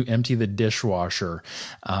times can you empty the dishwasher?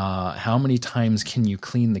 How many times can you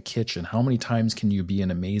clean the kitchen? How many times can you be an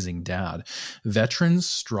amazing dad? Veterans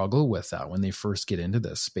struggle with that when they first get into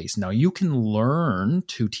this space. Now you can learn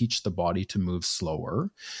to teach the body to move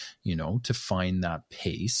slower, to find that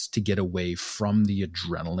pace, to get away from the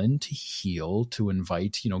adrenaline, to heal, to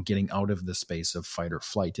invite, getting out of the space of fight or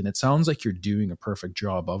flight. And it sounds like you're doing a perfect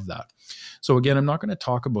job of that. So again, I'm not going to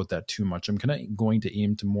talk about that too much. I'm going to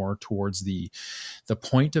aim to more towards the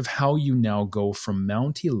point of how you now go from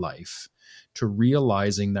Mountie life to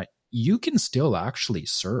realizing that you can still actually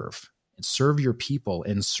serve your people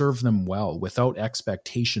and serve them well without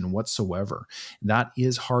expectation whatsoever. That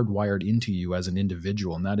is hardwired into you as an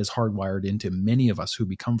individual, and that is hardwired into many of us who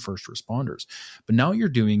become first responders. But now you're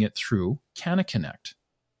doing it through CannaConnect.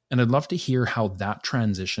 And I'd love to hear how that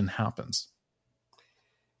transition happens.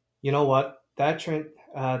 You know what? That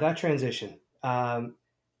transition,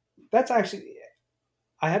 that's actually,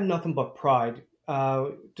 I have nothing but pride.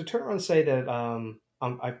 To turn around and say that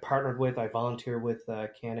I volunteer with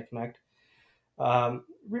CannaConnect.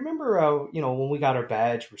 Remember, when we got our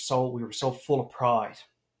badge, we were so full of pride.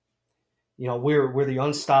 We're the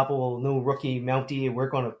unstoppable new rookie Mountie, and we're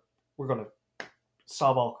gonna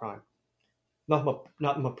solve all crime.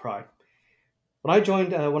 Nothing but pride. When I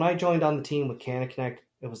joined on the team with CannaConnect,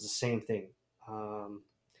 it was the same thing.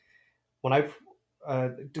 When I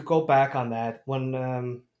to go back on that,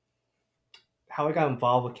 when how I got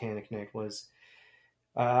involved with CannaConnect was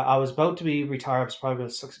I was about to be retired. I was probably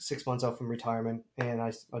about 6 months out from retirement, and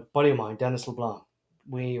a buddy of mine, Dennis LeBlanc,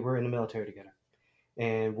 we were in the military together,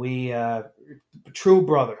 and we true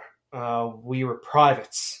brother. We were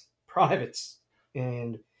privates,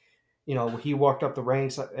 and he worked up the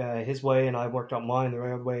ranks his way, and I worked up mine the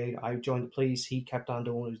other way. I joined the police. He kept on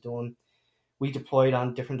doing what he was doing. We deployed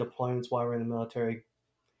on different deployments while we were in the military.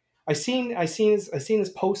 I seen his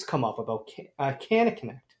post come up about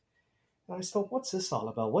CannaConnect. And I said, what's this all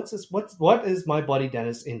about? What is my buddy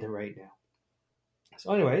Dennis into right now?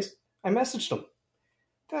 So anyways, I messaged him.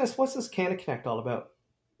 Dennis, what's this CannaConnect all about?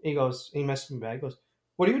 He messaged me back. He goes,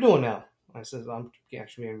 what are you doing now? I said, I'm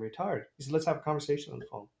actually getting retired. He said, let's have a conversation on the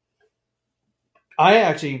phone. I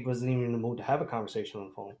actually wasn't even in the mood to have a conversation on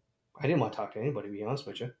the phone. I didn't want to talk to anybody, to be honest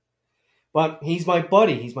with you. But he's my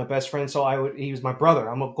buddy. He's my best friend. So he was my brother.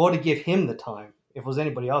 I'm going to give him the time. If it was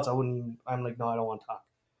anybody else, I'm like, no, I don't want to talk.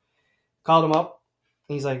 Called him up.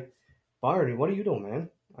 He's like, Byron, what are you doing, man?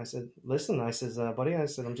 I said, listen, buddy,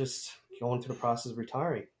 I'm just going through the process of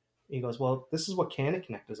retiring. He goes, well, this is what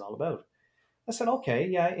CannaConnect is all about. I said, okay,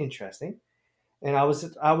 yeah, interesting. And I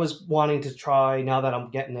was wanting to try, now that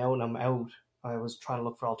I'm getting out and I'm out, I was trying to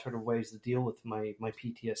look for alternative ways to deal with my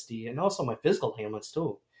PTSD and also my physical ailments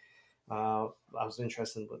too. I was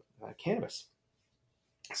interested with cannabis.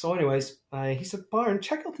 So anyways, he said, Byron,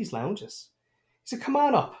 check out these lounges. He said, come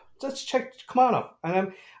on up. Come on up.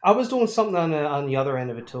 And I was doing something on the other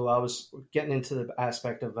end of it too. I was getting into the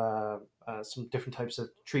aspect of some different types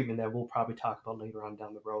of treatment that we'll probably talk about later on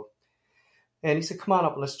down the road. And he said, come on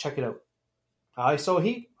up, let's check it out. I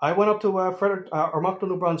went up to Ormocto,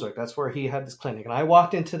 New Brunswick. That's where he had this clinic. And I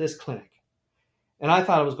walked into this clinic. And I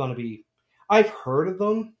thought it was going to be, I've heard of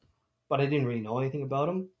them, but I didn't really know anything about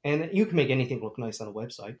them. And you can make anything look nice on a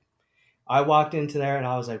website. I walked into there and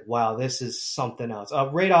I was like, wow, this is something else.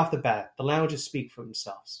 Right off the bat, the lounges speak for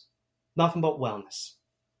themselves. Nothing but wellness.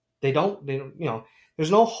 They don't,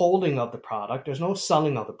 there's no holding of the product. There's no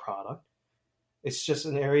selling of the product. It's just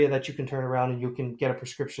an area that you can turn around and you can get a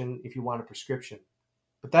prescription if you want a prescription.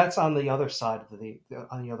 But that's on the other side of the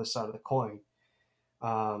coin.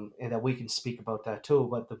 And that we can speak about that too.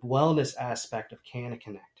 But the wellness aspect of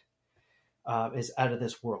CannaConnect is out of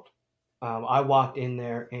this world. I walked in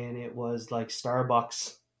there and it was like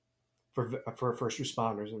Starbucks for first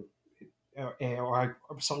responders, or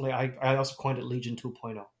something. I also coined it Legion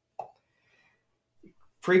 2.0.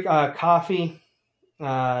 Free coffee,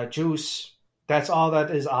 juice. That's all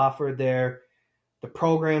that is offered there. The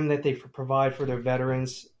program that they provide for their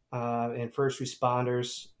veterans and first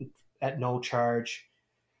responders at no charge,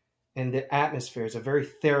 and the atmosphere is a very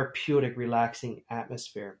therapeutic, relaxing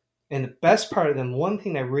atmosphere. And the best part of them, one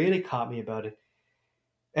thing that really caught me about it,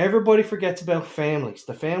 everybody forgets about families.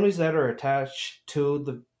 The families that are attached to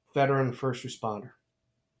the veteran first responder.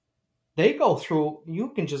 They go through,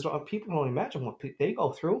 people don't imagine what they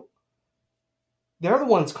go through. They're the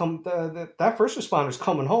ones that first responder's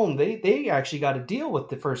coming home. They actually got to deal with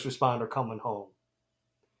the first responder coming home.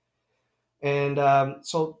 And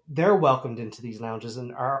so they're welcomed into these lounges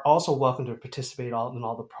and are also welcome to participate in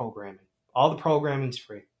all the programming. All the programming's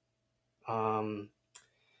free. I'll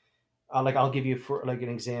give you for like an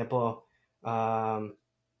example.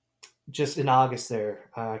 Just in August there,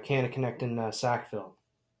 CannaConnect in Sackville,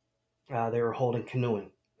 they were holding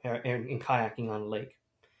canoeing and kayaking on a lake.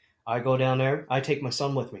 I go down there. I take my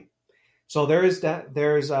son with me. So there's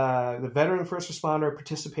the veteran first responder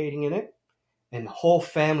participating in it, and the whole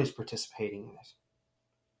family's participating in it.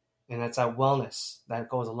 And that's that wellness that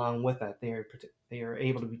goes along with that. They are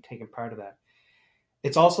able to be taking part of that.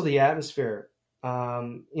 It's also the atmosphere.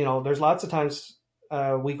 There's lots of times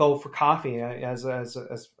we go for coffee as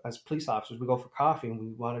police officers. We go for coffee and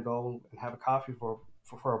we want to go and have a coffee for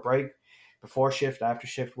a break, before shift, after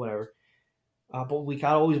shift, whatever. But we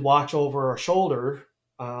got to always watch over our shoulder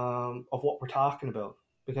of what we're talking about,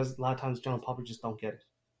 because a lot of times the general public just don't get it.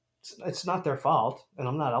 It's not their fault, and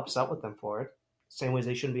I'm not upset with them for it. Same way as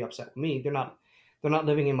they shouldn't be upset with me. They're not They're not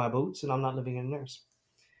living in my boots, and I'm not living in theirs.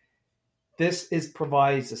 This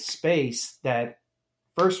provides a space that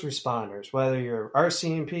first responders, whether you're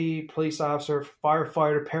RCMP, police officer,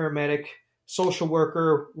 firefighter, paramedic, social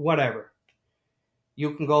worker, whatever,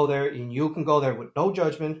 you can go there, and you can go there with no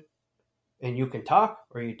judgment, and you can talk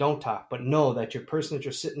or you don't talk, but know that your person that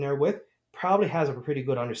you're sitting there with probably has a pretty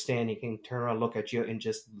good understanding, can turn around, look at you, and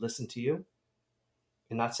just listen to you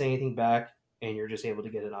and not say anything back, and you're just able to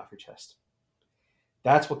get it off your chest.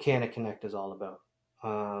 That's what CannaConnect is all about.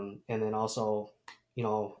 And then also,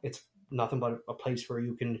 it's nothing but a place where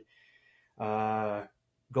you can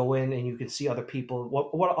go in and you can see other people.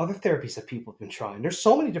 What other therapies have people been trying? There's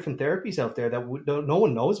so many different therapies out there that no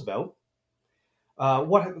one knows about.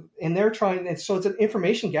 And they're trying, and so it's an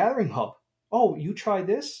information gathering hub. Oh, you tried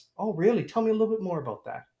this? Oh, really? Tell me a little bit more about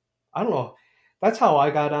that. I don't know. That's how I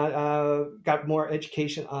got more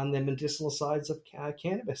education on the medicinal sides of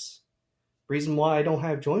cannabis. Reason why I don't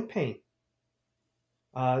have joint pain.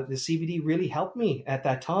 The CBD really helped me at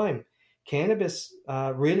that time. Cannabis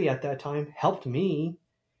really at that time helped me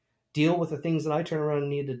deal with the things that I turn around and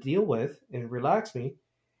need to deal with and relax me.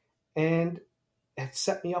 And it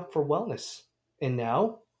set me up for wellness. And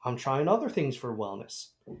now I'm trying other things for wellness.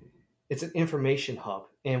 It's an information hub.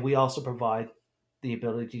 And we also provide the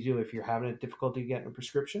ability to, if you're having a difficulty getting a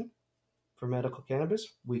prescription for medical cannabis,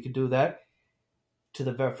 we could do that for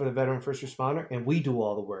the veteran first responder, and we do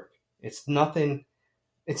all the work. It's nothing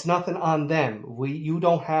on them. We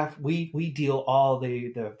deal all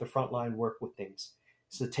the frontline work with things.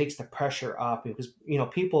 So it takes the pressure off, because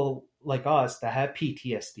people like us that have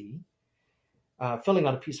PTSD, filling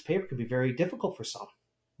out a piece of paper can be very difficult for some.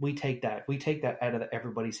 We take that out of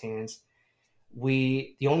everybody's hands.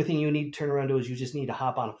 The only thing you need to turn around to is you just need to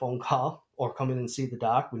hop on a phone call or come in and see the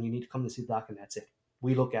doc when you need to come to see the doc, and that's it.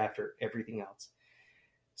 We look after everything else.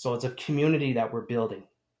 So it's a community that we're building.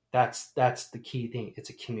 That's the key thing. It's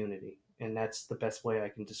a community, and that's the best way I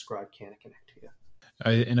can describe CannaConnect to you.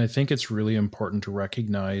 I think it's really important to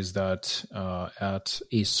recognize that at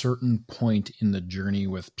a certain point in the journey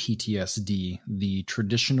with PTSD, the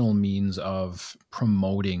traditional means of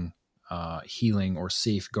promoting healing or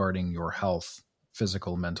safeguarding your health,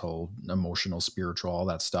 physical, mental, emotional, spiritual, all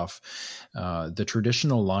that stuff, the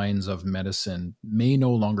traditional lines of medicine may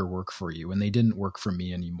no longer work for you, and they didn't work for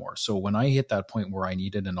me anymore. So when I hit that point where I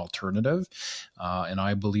needed an alternative, and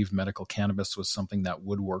I believe medical cannabis was something that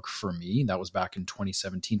would work for me, that was back in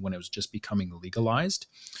 2017 when it was just becoming legalized.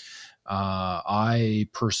 I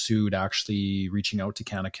pursued actually reaching out to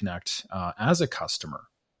CannaConnect as a customer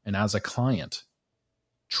and as a client,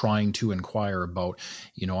 trying to inquire about,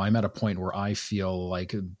 I'm at a point where I feel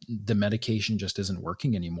like the medication just isn't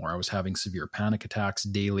working anymore. I was having severe panic attacks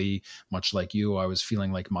daily, much like you. I was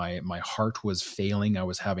feeling like my heart was failing. I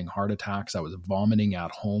was having heart attacks. I was vomiting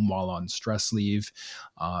at home while on stress leave.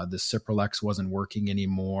 The Cipralex wasn't working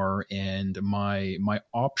anymore. And my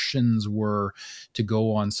options were to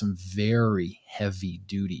go on some very heavy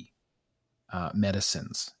duty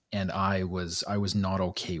medicines. And I was not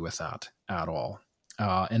okay with that at all.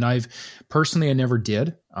 And I never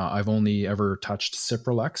did. I've only ever touched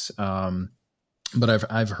Cipralex.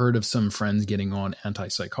 But I've heard of some friends getting on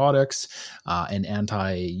antipsychotics,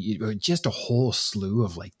 and just a whole slew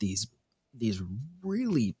of like these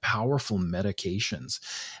really powerful medications.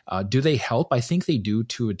 Do they help? I think they do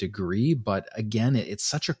to a degree, but again, it's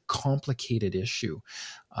such a complicated issue.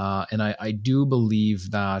 And I do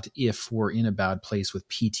believe that if we're in a bad place with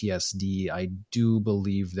PTSD, I do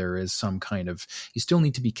believe there is some kind of, you still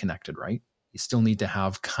need to be connected, right? You still need to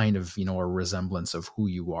have kind of, a resemblance of who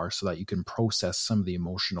you are so that you can process some of the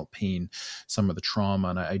emotional pain, some of the trauma.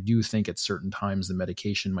 And I do think at certain times the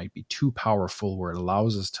medication might be too powerful where it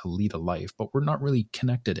allows us to lead a life, but we're not really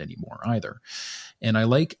connected anymore either. And I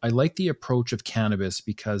like the approach of cannabis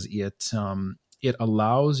because it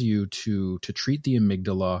allows you to treat the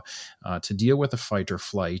amygdala, to deal with a fight or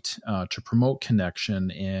flight, to promote connection,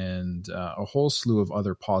 and a whole slew of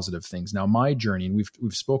other positive things. Now, my journey, and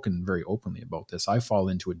we've spoken very openly about this, I fall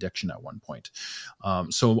into addiction at one point.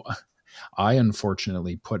 So I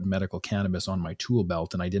unfortunately put medical cannabis on my tool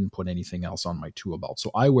belt, and I didn't put anything else on my tool belt. So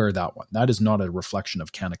I wear that one. That is not a reflection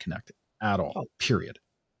of CannaConnect at all, period.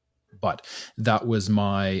 But that was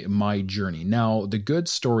my journey. Now, the good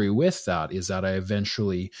story with that is that I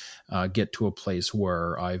eventually get to a place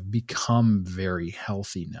where I've become very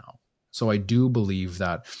healthy now. So I do believe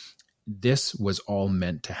that this was all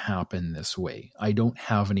meant to happen this way. I don't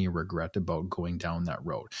have any regret about going down that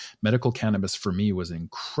road. Medical cannabis for me was an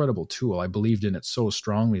incredible tool. I believed in it so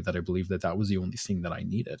strongly that I believed that was the only thing that I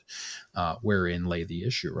needed, wherein lay the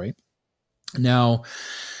issue, right? Now,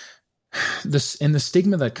 This and the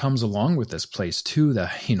stigma that comes along with this place too,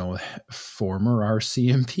 the former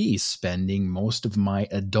RCMP, spending most of my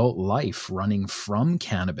adult life running from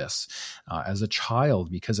cannabis as a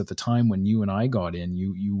child, because at the time when you and I got in,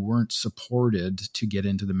 you weren't supported to get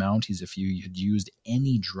into the Mounties if you had used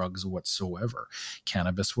any drugs whatsoever.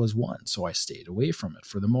 Cannabis was one, so I stayed away from it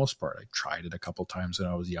for the most part. I tried it a couple times when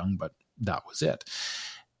I was young, but that was it.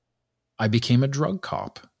 I became a drug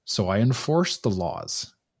cop, so I enforced the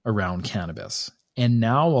laws around cannabis. And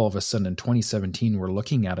now all of a sudden in 2017, we're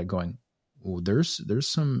looking at it going, oh, there's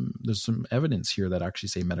some evidence here that actually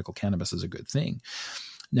say medical cannabis is a good thing.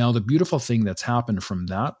 Now, the beautiful thing that's happened from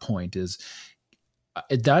that point is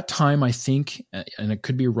at that time, I think, and it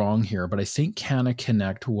could be wrong here, but I think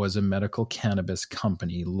CannaConnect was a medical cannabis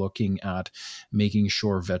company looking at making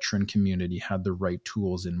sure veteran community had the right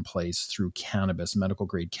tools in place through cannabis, medical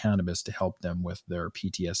grade cannabis, to help them with their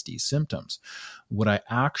PTSD symptoms. What I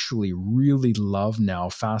actually really love now,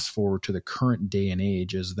 fast forward to the current day and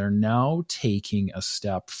age, is they're now taking a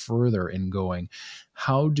step further and going,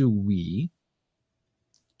 how do we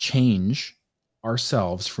change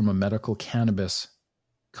ourselves from a medical cannabis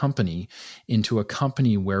company into a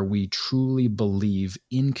company where we truly believe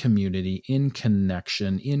in community, in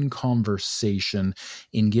connection, in conversation,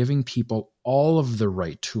 in giving people all of the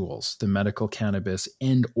right tools, the medical cannabis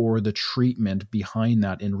and or the treatment behind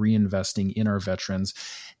that, and reinvesting in our veterans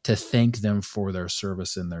to thank them for their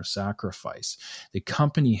service and their sacrifice. The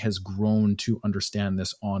company has grown to understand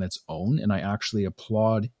this on its own, and I actually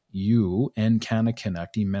applaud you and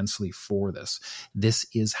CannaConnect immensely for this. This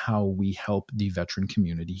is how we help the veteran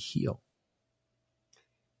community heal.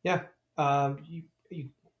 Yeah, you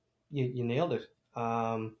nailed it.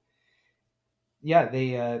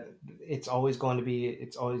 It's always going to be.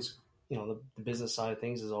 It's always, the business side of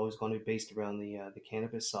things is always going to be based around the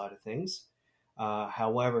cannabis side of things.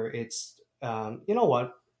 However, it's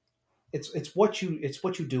what it's what you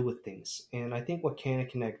do with things, and I think what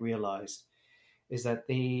CannaConnect realized is that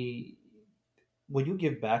when you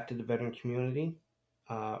give back to the veteran community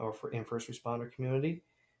and first responder community,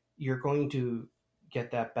 you're going to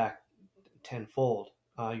get that back tenfold.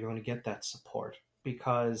 You're going to get that support,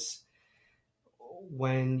 because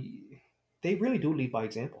when they really do lead by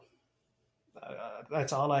example.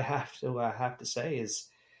 That's all I have to say is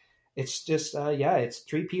it's just it's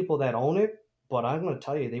 3 people that own it, but I'm going to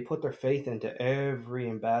tell you, they put their faith into every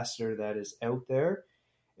ambassador that is out there.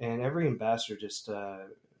 And every ambassador just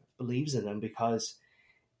believes in them, because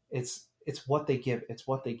it's what they give. It's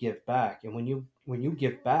what they give back. And when you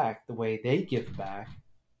give back the way they give back,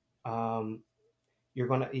 you'll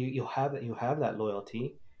have that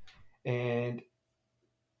loyalty, and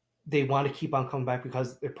they want to keep on coming back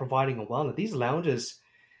because they're providing a wellness. These lounges,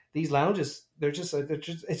 they're just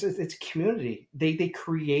it's a community. They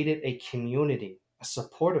created a community, a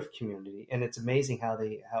supportive community, and it's amazing how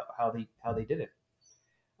they did it.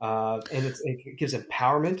 And it gives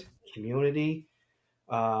empowerment, community,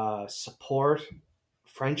 support,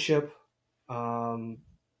 friendship,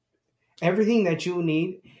 everything that you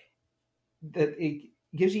need. That it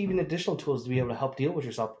gives you even additional tools to be able to help deal with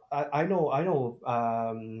yourself. I know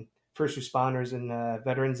first responders and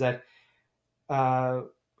veterans that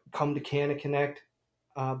come to CannaConnect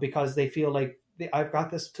because they feel like I've got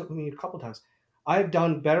this. Took me a couple of times. I've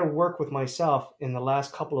done better work with myself in the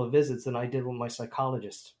last couple of visits than I did with my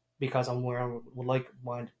psychologist, because I'm around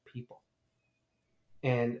like-minded people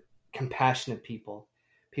and compassionate people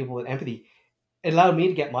with empathy. It allowed me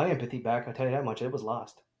to get my empathy back. I'll tell you that much. It was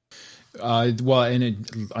lost. I'm going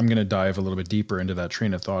to dive a little bit deeper into that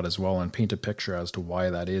train of thought as well and paint a picture as to why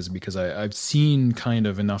that is, because I've seen kind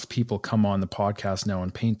of enough people come on the podcast now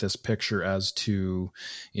and paint this picture as to,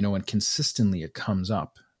 and consistently it comes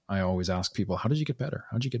up. I always ask people, how did you get better?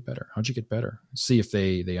 How'd you get better? How'd you get better? See if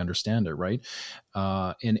they understand it, right?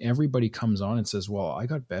 And everybody comes on and says, well, I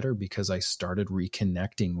got better because I started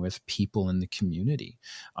reconnecting with people in the community.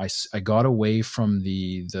 I got away from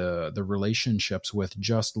the relationships with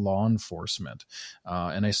just law enforcement.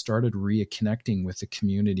 And I started reconnecting with the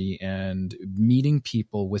community and meeting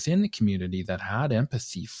people within the community that had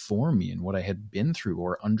empathy for me and what I had been through,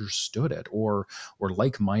 or understood it, or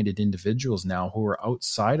like-minded individuals now who are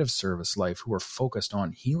outside of service life, who are focused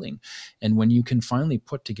on healing. And when you can finally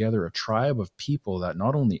put together a tribe of people that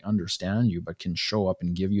not only understand you, but can show up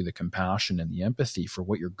and give you the compassion and the empathy for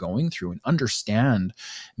what you're going through, and understand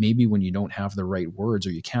maybe when you don't have the right words,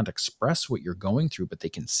 or you can't express what you're going through, but they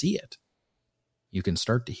can see it, you can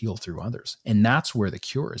start to heal through others. And that's where the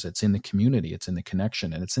cure is. It's in the community, it's in the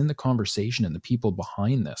connection, and it's in the conversation and the people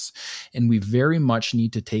behind this. And we very much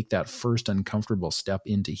need to take that first uncomfortable step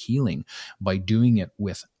into healing by doing it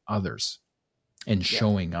with others and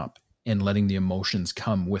showing up and letting the emotions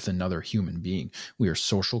come with another human being. We are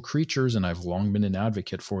social creatures, and I've long been an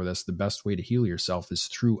advocate for this. The best way to heal yourself is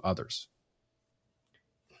through others.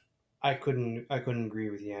 I couldn't agree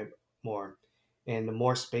with you more. And the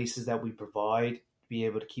more spaces that we provide to be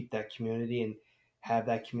able to keep that community and have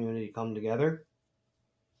that community come together,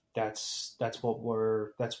 that's what we're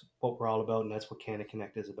all about, and that's what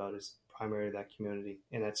CannaConnect is about, is primarily that community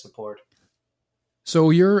and that support.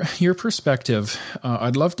 So your perspective,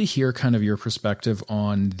 I'd love to hear kind of your perspective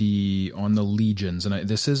on the legions, and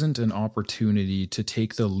this isn't an opportunity to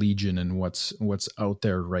take the legion and what's out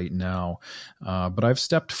there right now, but I've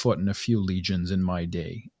stepped foot in a few legions in my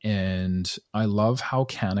day, and I love how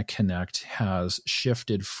CannaConnect has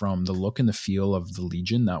shifted from the look and the feel of the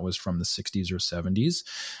legion that was from the 60s or 70s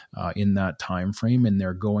in that time frame, and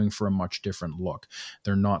they're going for a much different look.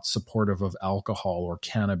 They're not supportive of alcohol or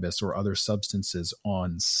cannabis or other substances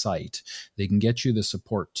on site. They can get you the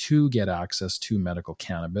support to get access to medical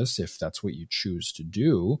cannabis if that's what you choose to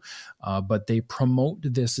do, but they promote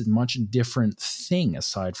this much different thing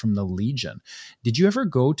aside from the Legion. Did you ever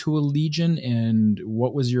go to a Legion, and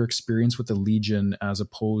what was your experience with the Legion as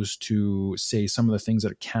opposed to, say, some of the things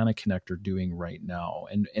that CannaConnect are doing right now?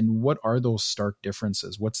 And what are those stark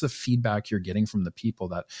differences? What's the feedback you're getting from the people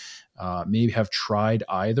that maybe have tried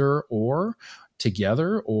either or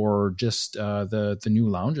together, or just the new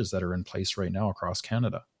lounges that are in place right now across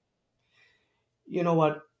Canada? You know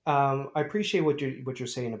what? I appreciate what you're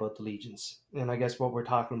saying about the Legions, and I guess what we're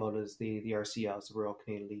talking about is the RCLs, the Royal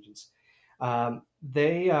Canadian Legions.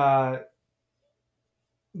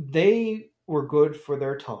 They were good for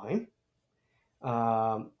their time.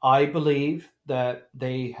 I believe that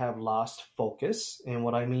they have lost focus, and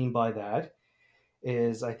what I mean by that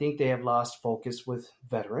is I think they have lost focus with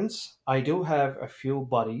veterans. I do have a few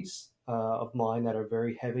buddies of mine that are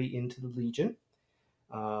very heavy into the Legion.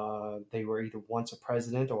 They were either once a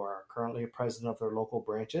president or are currently a president of their local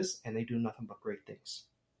branches, and they do nothing but great things.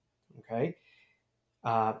 Okay?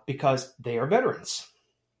 Because they are veterans.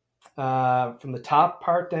 From the top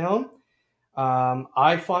part down,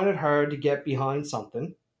 I find it hard to get behind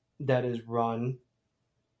something that is run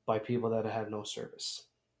by people that have no service.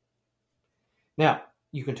 Now,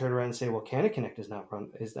 you can turn around and say, well, CannaConnect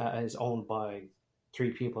is owned by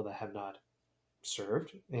 3 people that have not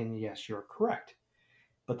served. And yes, you're correct.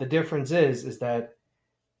 But the difference is that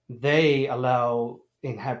they allow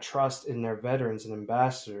and have trust in their veterans and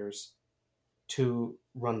ambassadors to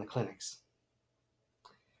run the clinics.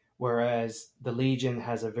 Whereas the Legion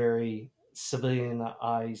has a very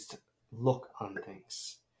civilianized look on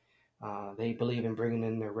things. They believe in bringing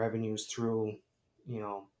in their revenues through,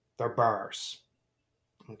 their bars,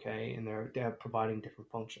 okay, and they're providing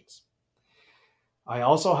different functions. I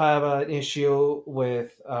also have an issue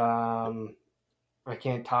with, I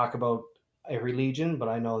can't talk about every Legion, but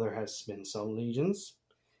I know there has been some Legions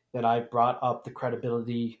that I brought up the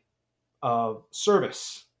credibility of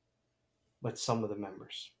service with some of the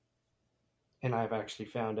members. And I've actually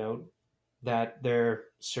found out that their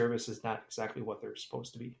service is not exactly what they're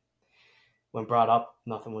supposed to be. When brought up,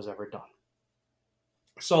 nothing was ever done.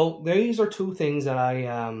 So these are 2 things that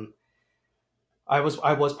I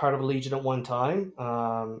was part of a Legion at one time,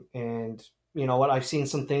 and you know what? I've seen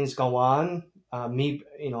some things go on. Me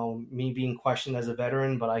being questioned as a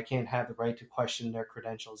veteran, but I can't have the right to question their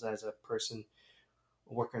credentials as a person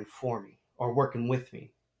working for me or working with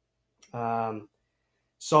me.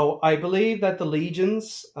 So I believe that the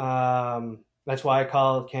Legions, that's why I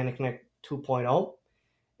call it CannaConnect 2.0.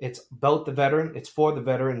 It's about the veteran. It's for the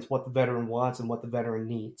veteran. It's what the veteran wants and what the veteran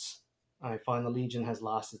needs. I find the Legion has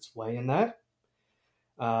lost its way in that.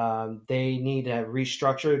 They need to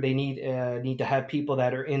restructure. They need to have people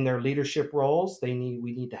that are in their leadership roles. We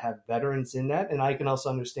need to have veterans in that. And I can also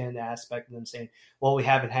understand the aspect of them saying, well, we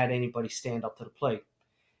haven't had anybody stand up to the plate.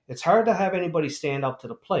 It's hard to have anybody stand up to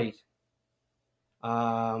the plate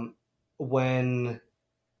when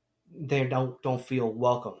they don't feel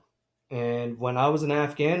welcome. And when I was an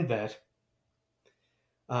Afghan vet,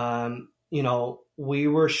 we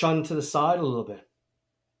were shunned to the side a little bit,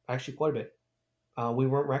 actually quite a bit. We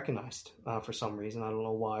weren't recognized for some reason. I don't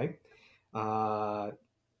know why.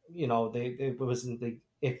 It wasn't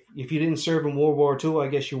if you didn't serve in World War II, I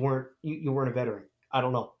guess you weren't a veteran. I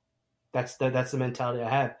don't know. That's the mentality I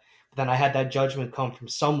had. But then I had that judgment come from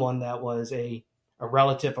someone that was a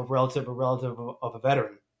relative of a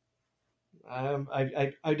veteran.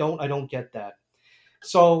 I don't get that.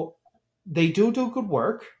 So they do good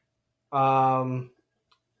work.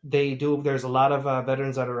 They do. There's a lot of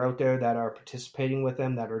veterans that are out there that are participating with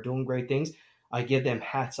them that are doing great things. I give them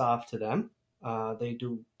hats off to them.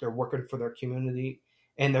 They're working for their community,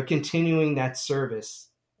 and they're continuing that service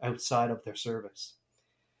outside of their service.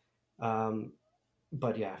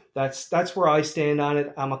 But yeah, that's where I stand on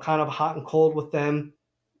it. I'm a kind of hot and cold with them.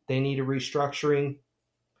 They need a restructuring.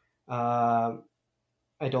 I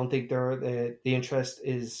don't think their interest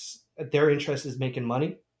is making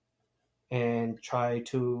money and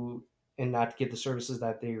not give the services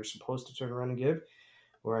that they are supposed to turn around and give.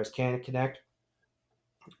 Whereas CannaConnect,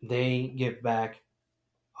 they give back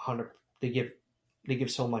 100. They give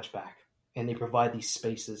so much back, and they provide these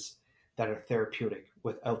spaces that are therapeutic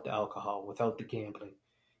without the alcohol, without the gambling.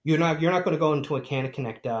 You're not going to go into a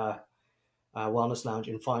CannaConnect wellness lounge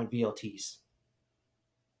and find VLTs.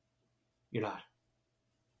 You're not.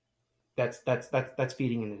 That's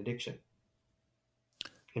feeding an addiction.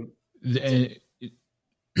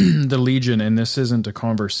 The Legion, and this isn't a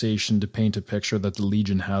conversation to paint a picture that the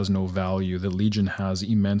Legion has no value. The Legion has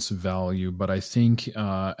immense value, but I think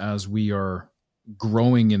as we are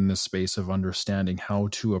growing in this space of understanding how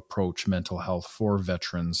to approach mental health for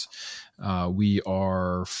veterans, we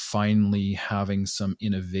are finally having some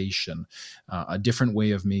innovation, a different way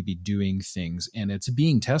of maybe doing things. And it's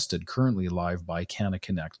being tested currently live by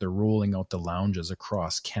CannaConnect. They're rolling out the lounges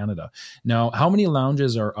across Canada. Now, how many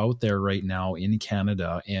lounges are out there right now in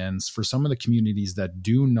Canada? And for some of the communities that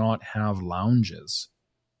do not have lounges,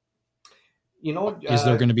 is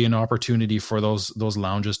there going to be an opportunity for those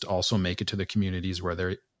lounges to also make it to the communities where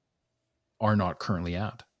they are not currently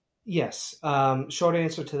at? Yes. Short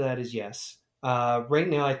answer to that is yes. Right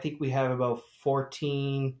now, I think we have about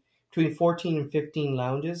between 14 and 15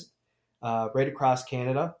 lounges right across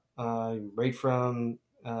Canada, right from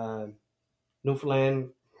Newfoundland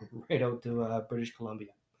right out to British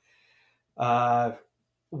Columbia.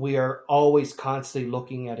 We are always constantly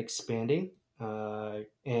looking at expanding,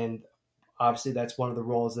 and obviously, that's one of the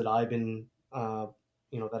roles that I've been,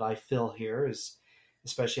 that I fill here, is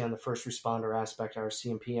especially on the first responder aspect, our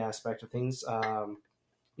CMP aspect of things.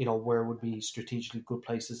 Where would be strategically good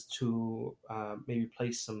places to maybe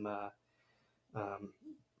place some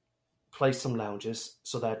lounges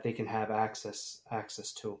so that they can have access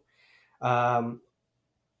to.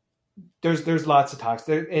 There's lots of talks.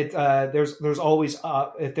 There's always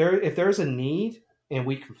if there's a need and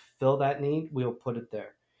we can fill that need, we'll put it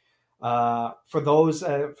there. For those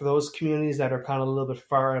communities that are kind of a little bit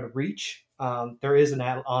far out of reach, there is an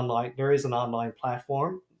online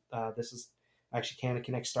platform. This is actually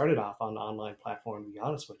CannaConnect started off on an online platform, to be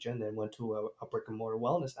honest with you, and then went to a brick and mortar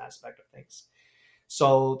wellness aspect of things.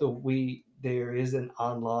 So there is an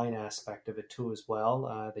online aspect of it too as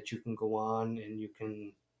well, that you can go on and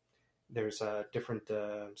there's different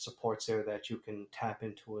supports there that you can tap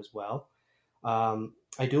into as well.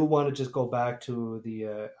 I do want to just go back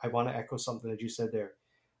to I want to echo something that you said there.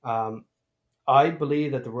 I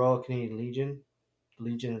believe that the Royal Canadian Legion, the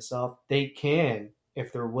Legion itself, they can,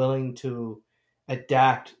 if they're willing to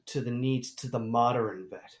adapt to the needs to the modern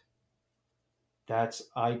vet.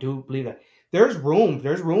 I do believe that. There's room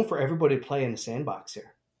for everybody to play in the sandbox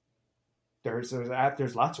here. There's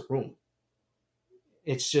lots of room.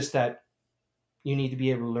 It's just that you need to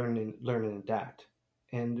be able to learn and adapt.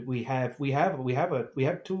 And we have the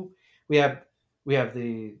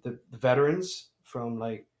veterans from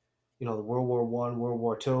the World War I, World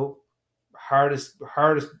War II, hardest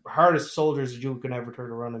soldiers that you can ever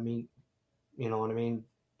turn around and meet. You know what I mean?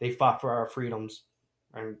 They fought for our freedoms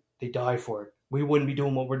and they died for it. We wouldn't be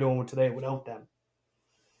doing what we're doing today without them.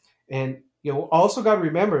 And also got to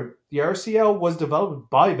remember, the RCL was developed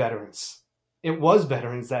by veterans. It was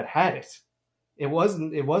veterans that had it. It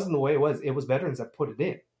wasn't the way it was. It was veterans that put it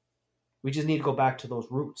in. We just need to go back to those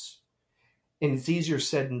roots. And it's easier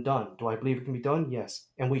said than done. Do I believe it can be done? Yes.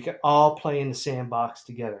 And we can all play in the sandbox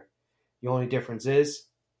together. The only difference is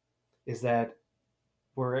that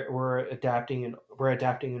we're adapting and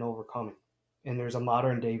overcoming. And there's a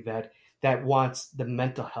modern day vet that wants the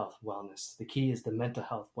mental health wellness. The key is the mental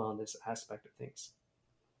health wellness aspect of things.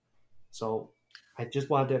 So I just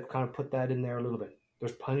wanted to kind of put that in there a little bit.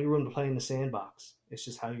 There's plenty of room to play in the sandbox. It's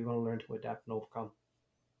just how you're going to learn to adapt and overcome.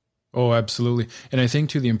 Oh, absolutely. And I think,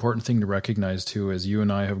 too, the important thing to recognize, too, is you and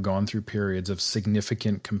I have gone through periods of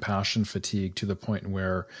significant compassion fatigue to the point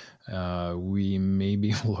where we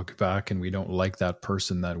maybe look back and we don't like that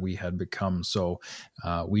person that we had become. So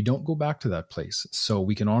we don't go back to that place. So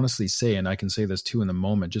we can honestly say, and I can say this, too, in the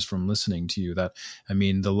moment, just from listening to you, that, I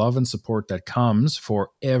mean, the love and support that comes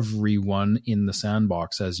for everyone in the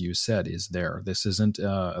sandbox, as you said, is there. This isn't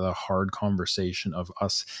a hard conversation of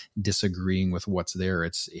us disagreeing with what's there.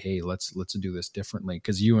 It's, hey, hey, let's do this differently,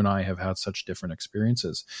 because you and I have had such different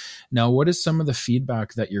experiences. Now, what is some of the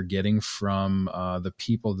feedback that you're getting from the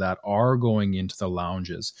people that are going into the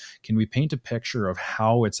lounges? Can we paint a picture of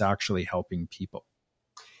how it's actually helping people?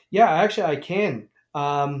 Yeah, actually, I can.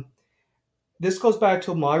 This goes back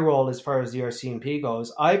to my role as far as the RCMP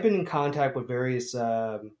goes. I've been in contact with various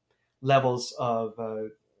levels of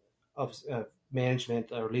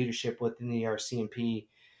management or leadership within the RCMP,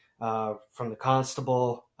 from the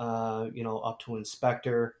constable, up to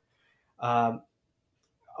inspector. Um,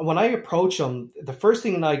 when I approach them, the first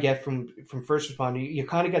thing that I get from first responder, you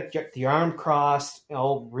kind of get the arm crossed.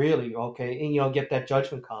 Oh, really? Okay, and get that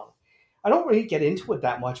judgment call. I don't really get into it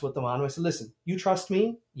that much with them. I said, listen, you trust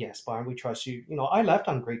me? Yes, Byron, we trust you. I left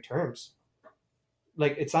on great terms.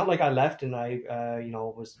 Like, it's not like I left and I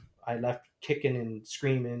left kicking and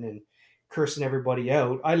screaming and cursing everybody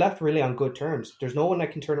out. I left really on good terms. There's no one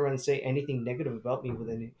that can turn around and say anything negative about me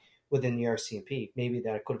within the RCMP. Maybe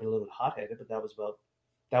that I could have been a little hot headed, but that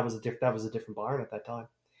was a different Byron at that time.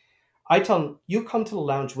 I tell them, you come to the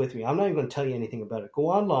lounge with me. I'm not even going to tell you anything about it. Go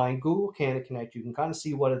online, Google CannaConnect. You can kind of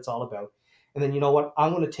see what it's all about. And then, you know what?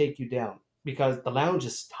 I'm going to take you down, because the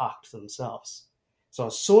lounges talk to themselves. So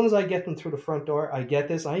as soon as I get them through the front door, I get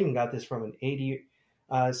this. I even got this from an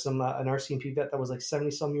RCMP vet that was like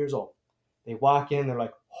 70 some years old. They walk in, they're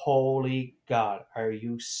like, holy God, are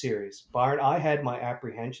you serious? Byron, I had my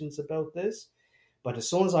apprehensions about this, but as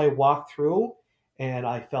soon as I walked through, and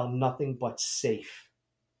I felt nothing but safe.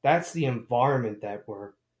 That's the environment that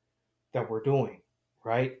we're doing,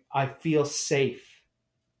 right? I feel safe.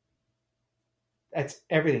 That's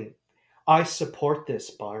everything. I support this,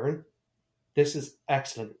 Byron. This is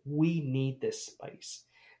excellent. We need this space.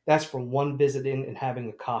 That's from one visit in and having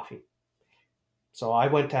a coffee. So I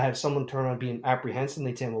went to have someone turn on being apprehensive.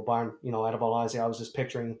 They say, well, Byron, out of all honesty, I was just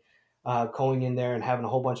picturing going in there and having a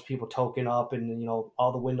whole bunch of people token up, and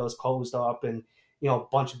all the windows closed up, and a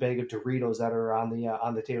bunch of bag of Doritos that are on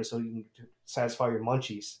the table so you can satisfy your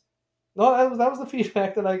munchies. No, that was the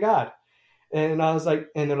feedback that I got. And I was like,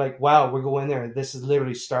 and they're like, wow, we're going there. This is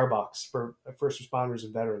literally Starbucks for first responders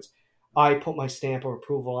and veterans. I put my stamp of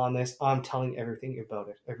approval on this. I'm telling everybody about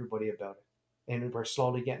it. And we're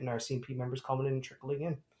slowly getting our CMP members coming in and trickling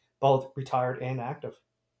in, both retired and active.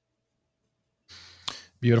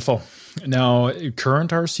 Beautiful. Now,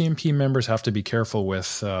 current RCMP members have to be careful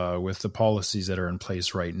with the policies that are in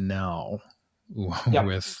place right now. Yep.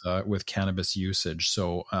 with cannabis usage.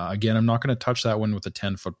 So again, I'm not going to touch that one with a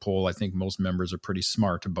 10-foot pole. I think most members are pretty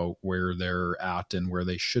smart about where they're at and where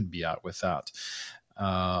they should be at with that.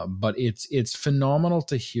 But it's phenomenal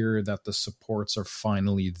to hear that the supports are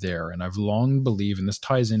finally there. And I've long believed, and this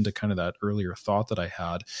ties into kind of that earlier thought that I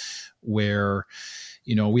had, where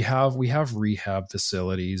we have rehab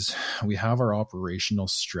facilities, we have our operational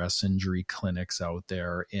stress injury clinics out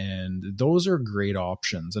there, and those are great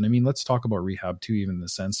options. And I mean, let's talk about rehab too, even in the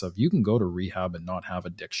sense of you can go to rehab and not have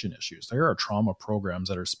addiction issues. There are trauma programs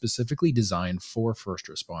that are specifically designed for first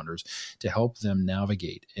responders to help them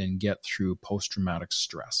navigate and get through post-traumatic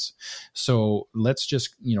stress. So let's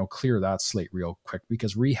just, clear that slate real quick,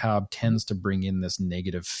 because rehab tends to bring in this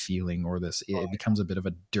negative feeling, or it becomes a bit of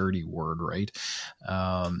a dirty word, right?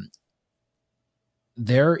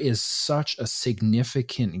 There is such a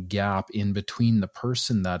significant gap in between the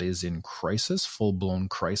person that is in crisis, full-blown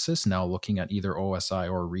crisis, now looking at either OSI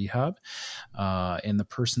or rehab, and the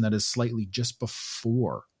person that is slightly just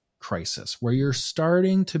before crisis, where you're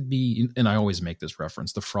starting to be, and I always make this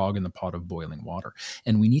reference, the frog in the pot of boiling water.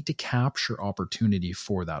 And we need to capture opportunity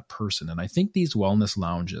for that person. And I think these wellness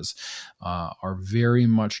lounges are very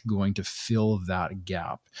much going to fill that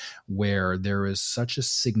gap, where there is such a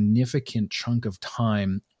significant chunk of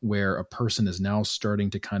time where a person is now starting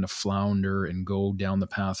to kind of flounder and go down the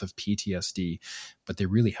path of PTSD, but they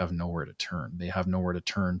really have nowhere to turn. They have nowhere to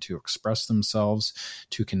turn to express themselves,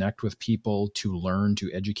 to connect with people, to learn,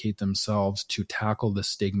 to educate themselves, to tackle the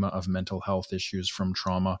stigma of mental health issues from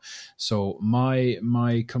trauma. So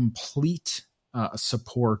my complete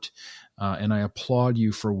support, and I applaud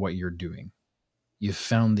you for what you're doing. You've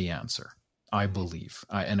found the answer, I believe.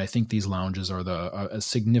 And I think these lounges are a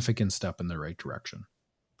significant step in the right direction.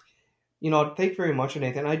 Thank you very much,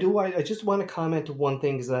 Nathan. I just want to comment to one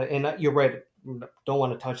thing, and you're right, don't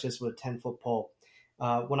want to touch this with a 10-foot pole.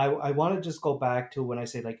 When I want to just go back to when I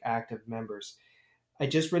say like active members, I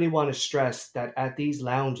just really want to stress that at these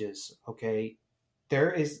lounges, okay,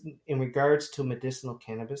 there is, in regards to medicinal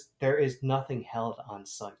cannabis, there is nothing held on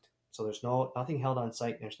site. So there's nothing held on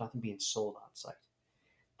site, and there's nothing being sold on site.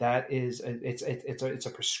 That is, it's a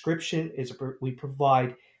prescription. We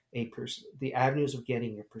provide the avenues of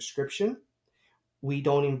getting a prescription, we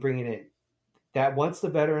don't even bring it in. That once the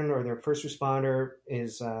veteran or their first responder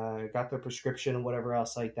is got their prescription and whatever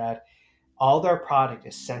else like that, all their product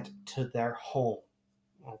is sent to their home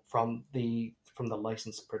from the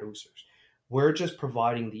licensed producers. We're just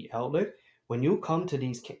providing the outlet. When you come to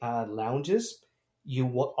these lounges,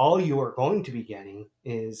 all you are going to be getting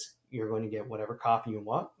is you're going to get whatever coffee you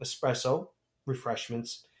want, espresso,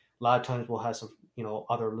 refreshments. A lot of times we'll have some,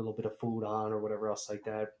 other little bit of food on or whatever else like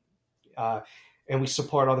that. And we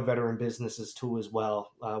support other veteran businesses too as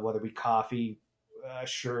well, whether it be coffee,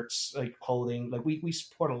 shirts, like clothing. Like we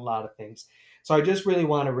support a lot of things. So I just really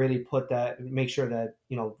want to make sure that,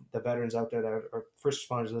 the veterans out there that are first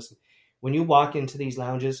responders listen. When you walk into these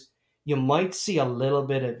lounges, you might see a little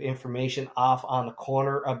bit of information off on the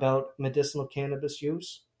corner about medicinal cannabis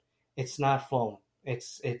use. It's not flown. We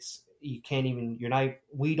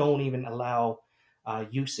don't even allow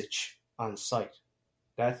usage on site.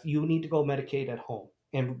 That you need to go medicate at home.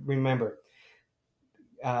 And remember,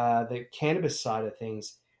 the cannabis side of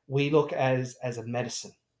things, we look as a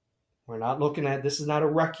medicine. We're not looking at, this is not a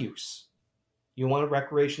rec use. You want a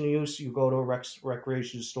recreational use, you go to a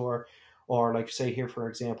recreation store, or like say here, for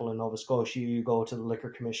example, in Nova Scotia, you go to the Liquor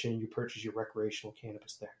Commission, you purchase your recreational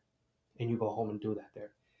cannabis there, and you go home and do that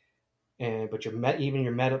there. But your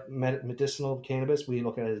medicinal cannabis, we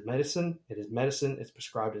look at it as medicine. It is medicine. It's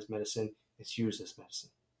prescribed as medicine. It's used as medicine.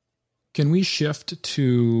 Can we shift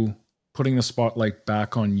to putting the spotlight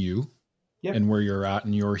back on you and where you're at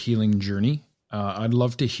in your healing journey? I'd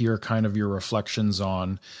love to hear kind of your reflections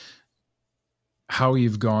on how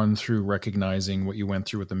you've gone through recognizing what you went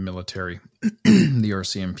through with the military, the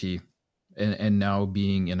RCMP, and now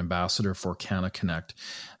being an ambassador for CannaConnect,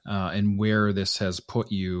 and where this has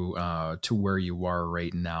put you to where you are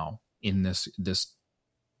right now in this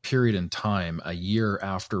period in time, a year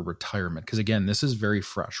after retirement. Because again, this is very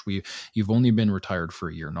fresh. You've only been retired for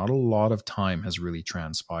a year. Not a lot of time has really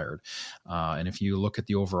transpired. And if you look at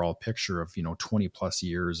the overall picture of 20 plus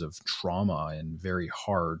years of trauma and very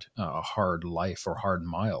hard life or hard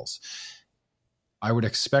miles, I would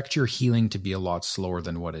expect your healing to be a lot slower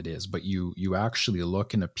than what it is. But you actually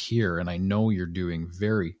look and appear, and I know you're doing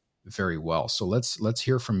very, very well. So let's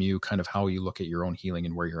hear from you, kind of how you look at your own healing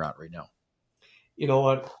and where you're at right now. You know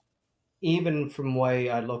what? Even from the way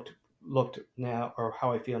I looked now, or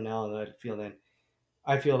how I feel now and I feel then,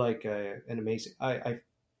 I feel like an amazing.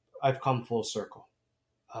 I've come full circle.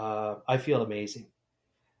 I feel amazing.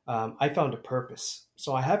 I found a purpose,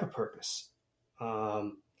 so I have a purpose.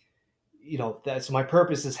 That's my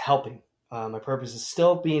purpose is helping. My purpose is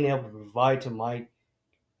still being able to provide to my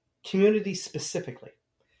community, specifically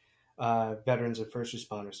veterans and first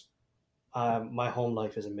responders. My home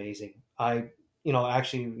life is amazing. I'm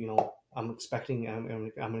expecting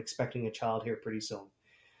a child here pretty soon.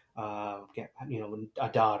 A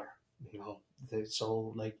daughter.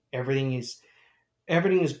 So like everything is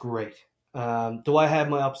great. Do I have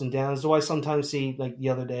my ups and downs? Do I sometimes see, like the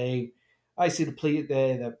other day, I see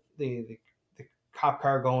the cop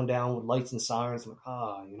car going down with lights and sirens.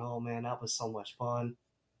 I'm like, man, that was so much fun.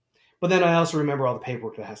 But then I also remember all the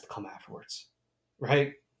paperwork that has to come afterwards,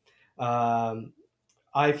 right?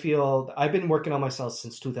 I feel I've been working on myself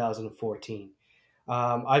since 2014.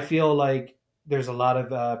 I feel like there's a lot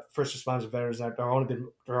of first responders and veterans that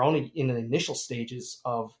are only in the initial stages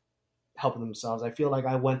of helping themselves. I feel like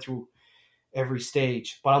I went through every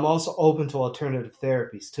stage, but I'm also open to alternative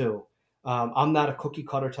therapies too. I'm not a cookie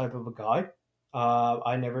cutter type of a guy.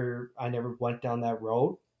 I never went down that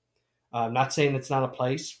road. I'm not saying it's not a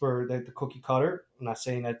place for the cookie cutter. I'm not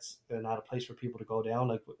saying that's not a place for people to go down,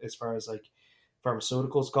 like as far as like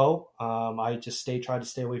pharmaceuticals go. I just try to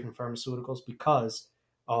stay away from pharmaceuticals because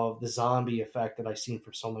of the zombie effect that I've seen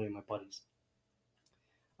for so many of my buddies.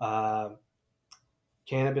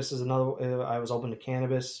 Cannabis is another. I was open to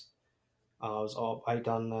cannabis. I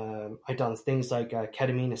done things like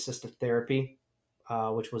ketamine assisted therapy,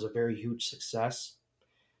 which was a very huge success.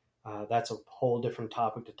 That's a whole different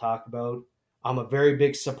topic to talk about. I'm a very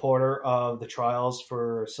big supporter of the trials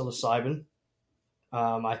for psilocybin.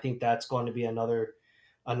 I think that's going to be another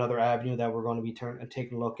avenue that we're going to be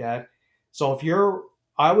taking a look at. So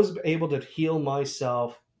I was able to heal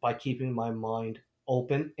myself by keeping my mind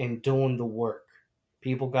open and doing the work.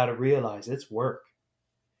 People got to realize it's work.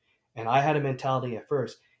 And I had a mentality at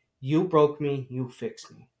first, you broke me, you fix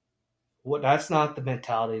me. That's not the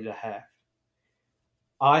mentality to have.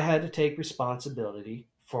 I had to take responsibility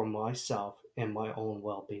for myself and my own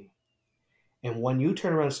well-being. And when you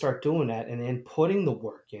turn around and start doing that and then putting the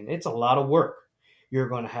work in, it's a lot of work. You're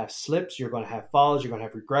going to have slips, you're going to have falls, you're going to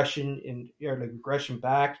have regression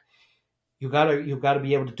back. you gotta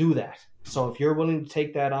be able to do that. So if you're willing to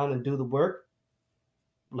take that on and do the work,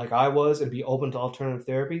 like I was, and be open to alternative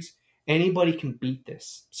therapies, anybody can beat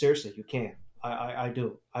this. Seriously, you can. I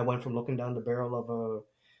do. I went from looking down the barrel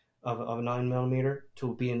of a 9mm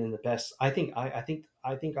to being in the best. I think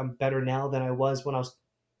I'm better now than I was when I was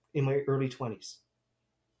in my early 20s.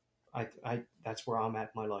 I that's where I'm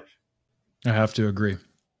at in my life. I have to agree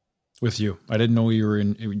with you. I didn't know you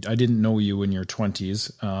in your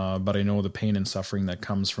 20s, but I know the pain and suffering that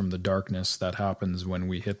comes from the darkness that happens when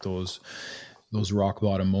we hit those rock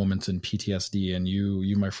bottom moments in PTSD. And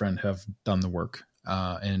you, my friend, have done the work.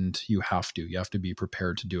 And you have to be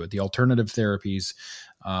prepared to do it. The alternative therapies,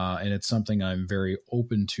 and it's something I'm very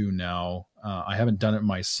open to now. I haven't done it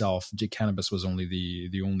myself. Cannabis was only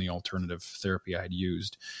the only alternative therapy I had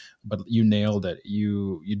used, but you nailed it.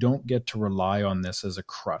 You don't get to rely on this as a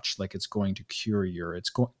crutch, like it's going to cure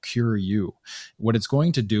you. What it's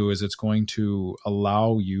going to do is it's going to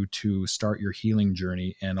allow you to start your healing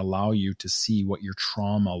journey and allow you to see what your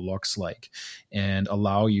trauma looks like and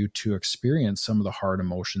allow you to experience some of the hard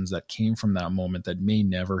emotions that came from that moment that may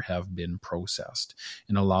never have been processed,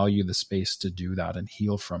 and allow you the space to do that and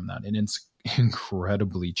heal from that. And it's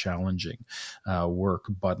incredibly challenging work,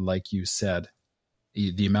 but like you said,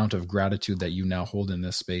 the amount of gratitude that you now hold in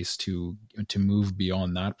this space to move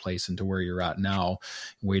beyond that place into where you're at now,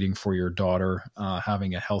 waiting for your daughter,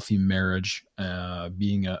 having a healthy marriage,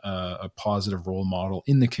 being a positive role model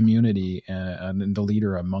in the community, and the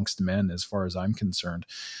leader amongst men, as far as I'm concerned.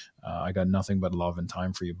 I got nothing but love and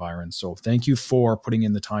time for you, Byron. So thank you for putting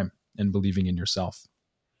in the time and believing in yourself.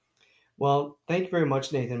 Well, thank you very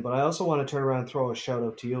much, Nathan. But I also want to turn around and throw a shout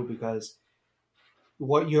out to you, because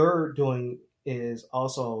what you're doing is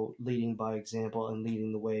also leading by example and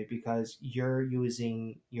leading the way, because you're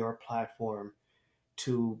using your platform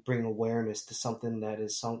to bring awareness to something that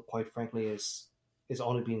is, quite frankly, is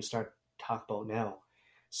only being started to talk about now.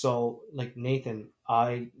 So, like Nathan,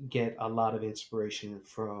 I get a lot of inspiration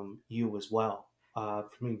from you as well,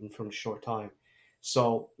 from a short time.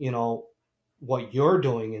 So, what you're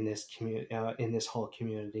doing in this in this whole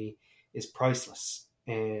community is priceless,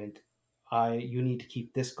 and you need to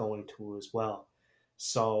keep this going too as well.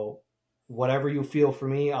 So whatever you feel for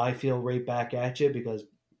me, I feel right back at you, because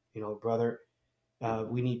brother,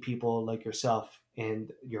 we need people like yourself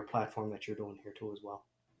and your platform that you're doing here too as well.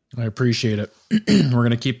 I appreciate it. We're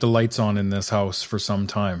going to keep the lights on in this house for some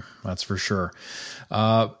time. That's for sure.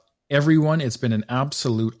 Everyone, it's been an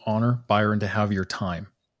absolute honor, Byron, to have your time,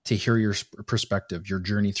 to hear your perspective, your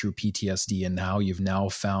journey through PTSD, and how you've now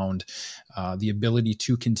found the ability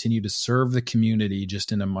to continue to serve the community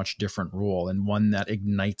just in a much different role, and one that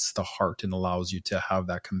ignites the heart and allows you to have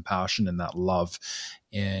that compassion and that love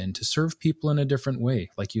and to serve people in a different way,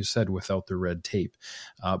 like you said, without the red tape.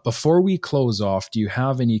 Before we close off, do you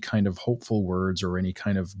have any kind of hopeful words or any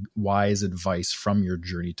kind of wise advice from your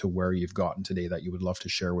journey to where you've gotten today that you would love to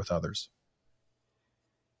share with others?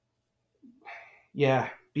 Yeah.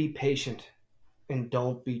 Be patient and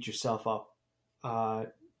don't beat yourself up.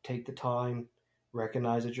 Take the time,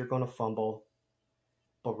 recognize that you're going to fumble,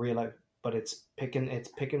 but realize, but it's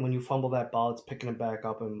picking when you fumble that ball, it's picking it back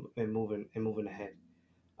up and moving ahead.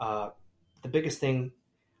 The biggest thing,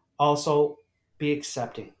 also, be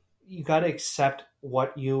accepting. You got to accept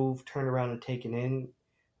what you've turned around and taken in.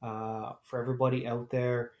 For everybody out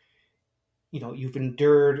there, you've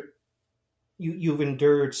endured. You've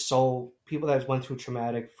endured, so people that have went through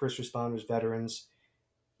traumatic, first responders, veterans,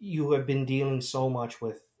 you have been dealing so much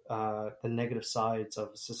with the negative sides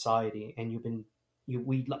of society, and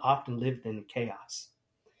we often lived in chaos.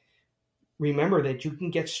 Remember that you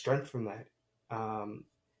can get strength from that.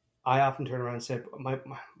 I often turn around and say,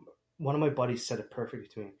 one of my buddies said it perfectly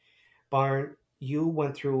to me, Byron, you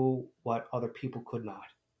went through what other people could not.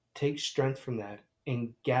 Take strength from that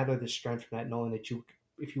and gather the strength from that, knowing that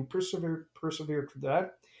if you persevere through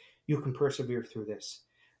that, you can persevere through this.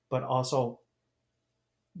 But also,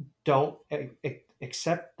 don't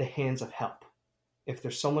accept the hands of help. If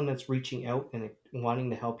there's someone that's reaching out and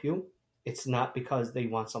wanting to help you, it's not because they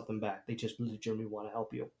want something back. They just legitimately want to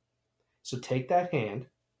help you. So take that hand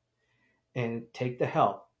and take the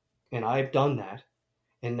help. And I've done that.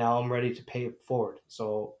 And now I'm ready to pay it forward.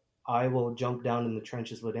 So I will jump down in the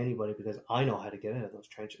trenches with anybody, because I know how to get out of those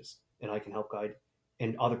trenches, and I can help guide.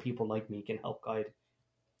 And other people like me can help guide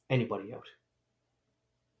anybody out.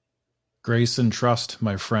 Grace and trust,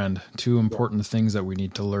 my friend, two important things that we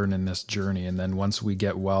need to learn in this journey. And then once we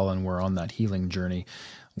get well and we're on that healing journey,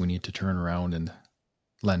 we need to turn around and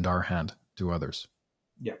lend our hand to others.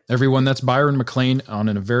 Yeah. Everyone, that's Byron MacLean on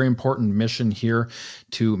a very important mission here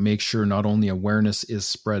to make sure not only awareness is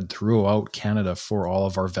spread throughout Canada for all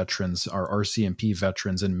of our veterans, our RCMP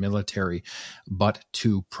veterans and military, but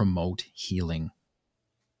to promote healing.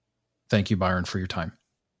 Thank you, Byron, for your time.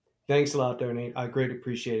 Thanks a lot, Darnay. I greatly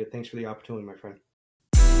appreciate it. Thanks for the opportunity, my friend.